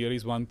the theory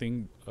is one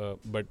thing,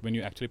 but when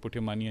you actually put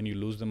your money and you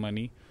lose the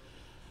money,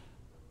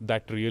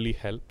 that really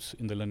helps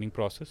in the learning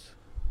process.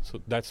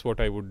 So that's what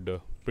I would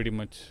pretty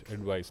much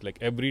advise. Like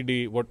every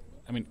day,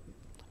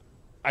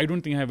 I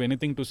don't think I have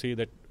anything to say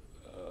that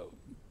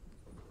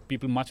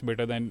people much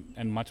better than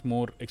and much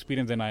more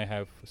experienced than I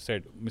have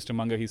said. Mr.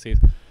 Munger, he says,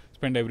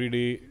 spend every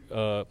day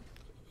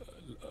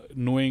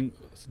knowing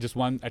just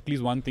at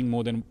least one thing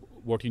more than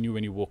what you knew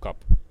when you woke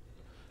up.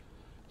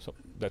 So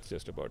that's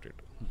just about it.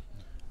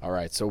 All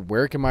right. So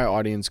where can my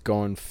audience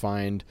go and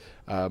find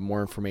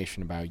more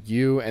information about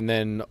you? And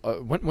then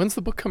when's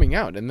the book coming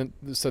out? And then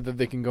so that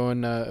they can go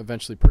and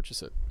eventually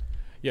purchase it.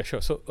 Yeah,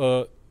 sure.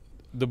 So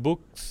the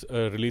book's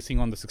releasing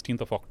on the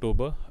 16th of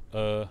October.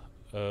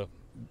 So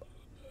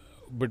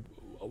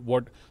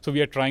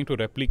we are trying to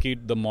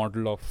replicate the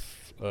model of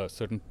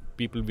certain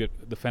people,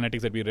 the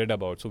Fanatics that we read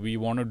about. So we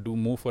want to do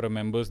more for our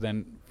members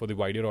than for the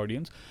wider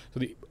audience. So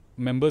the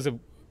members have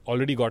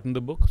already gotten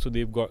the book, so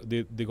they got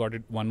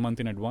it 1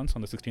 month in advance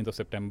on the 16th of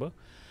September.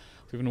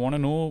 So if you want to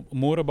know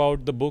more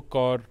about the book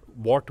or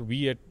what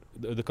we at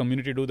the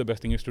community do, the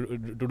best thing is to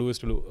do is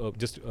to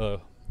just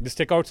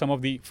check out some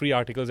of the free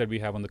articles that we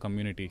have on the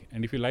community.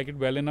 And if you like it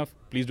well enough,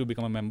 please do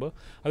become a member.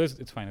 Otherwise,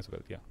 it's fine as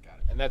well. Yeah. Got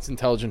it. And that's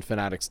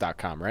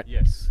intelligentfanatics.com, right?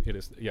 Yes, it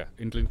is. Yeah,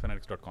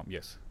 intelligentfanatics.com.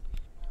 Yes.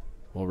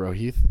 Well,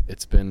 Rohith,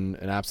 it's been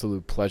an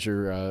absolute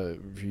pleasure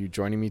for you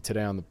joining me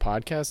today on the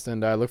podcast,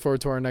 and I look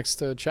forward to our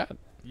next chat.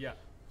 Yeah.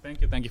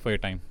 Thank you. Thank you for your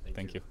time.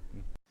 Thank you.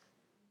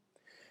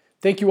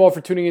 Thank you all for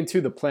tuning into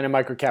the Planet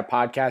Microcap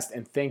podcast,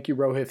 and thank you,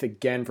 Rohith,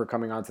 again for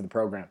coming on to the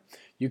program.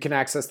 You can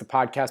access the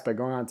podcast by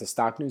going on to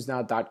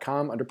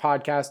stocknewsnow.com under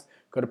podcast,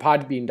 go to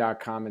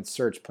podbean.com and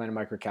search Planet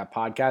Microcap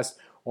podcast,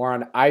 or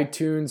on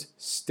iTunes,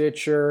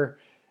 Stitcher,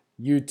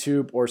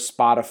 YouTube, or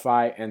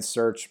Spotify and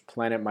search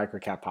Planet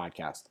Microcap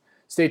podcast.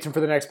 Stay tuned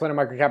for the next Planet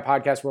Microcap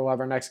podcast where we'll have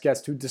our next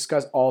guest to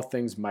discuss all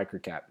things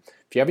microcap.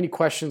 If you have any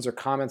questions or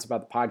comments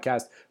about the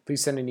podcast,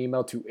 please send an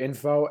email to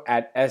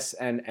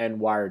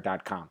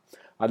info@snnwire.com.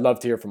 I'd love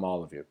to hear from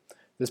all of you.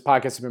 This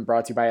podcast has been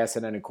brought to you by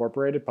SNN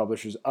Incorporated,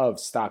 publishers of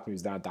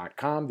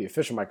StockNewsNow.com, the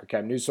official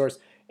microcap news source,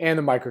 and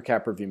the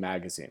Microcap Review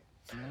magazine.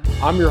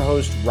 I'm your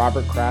host,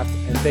 Robert Kraft,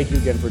 and thank you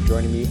again for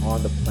joining me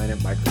on the Planet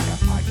Microcap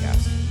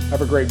podcast.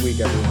 Have a great week,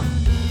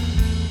 everyone.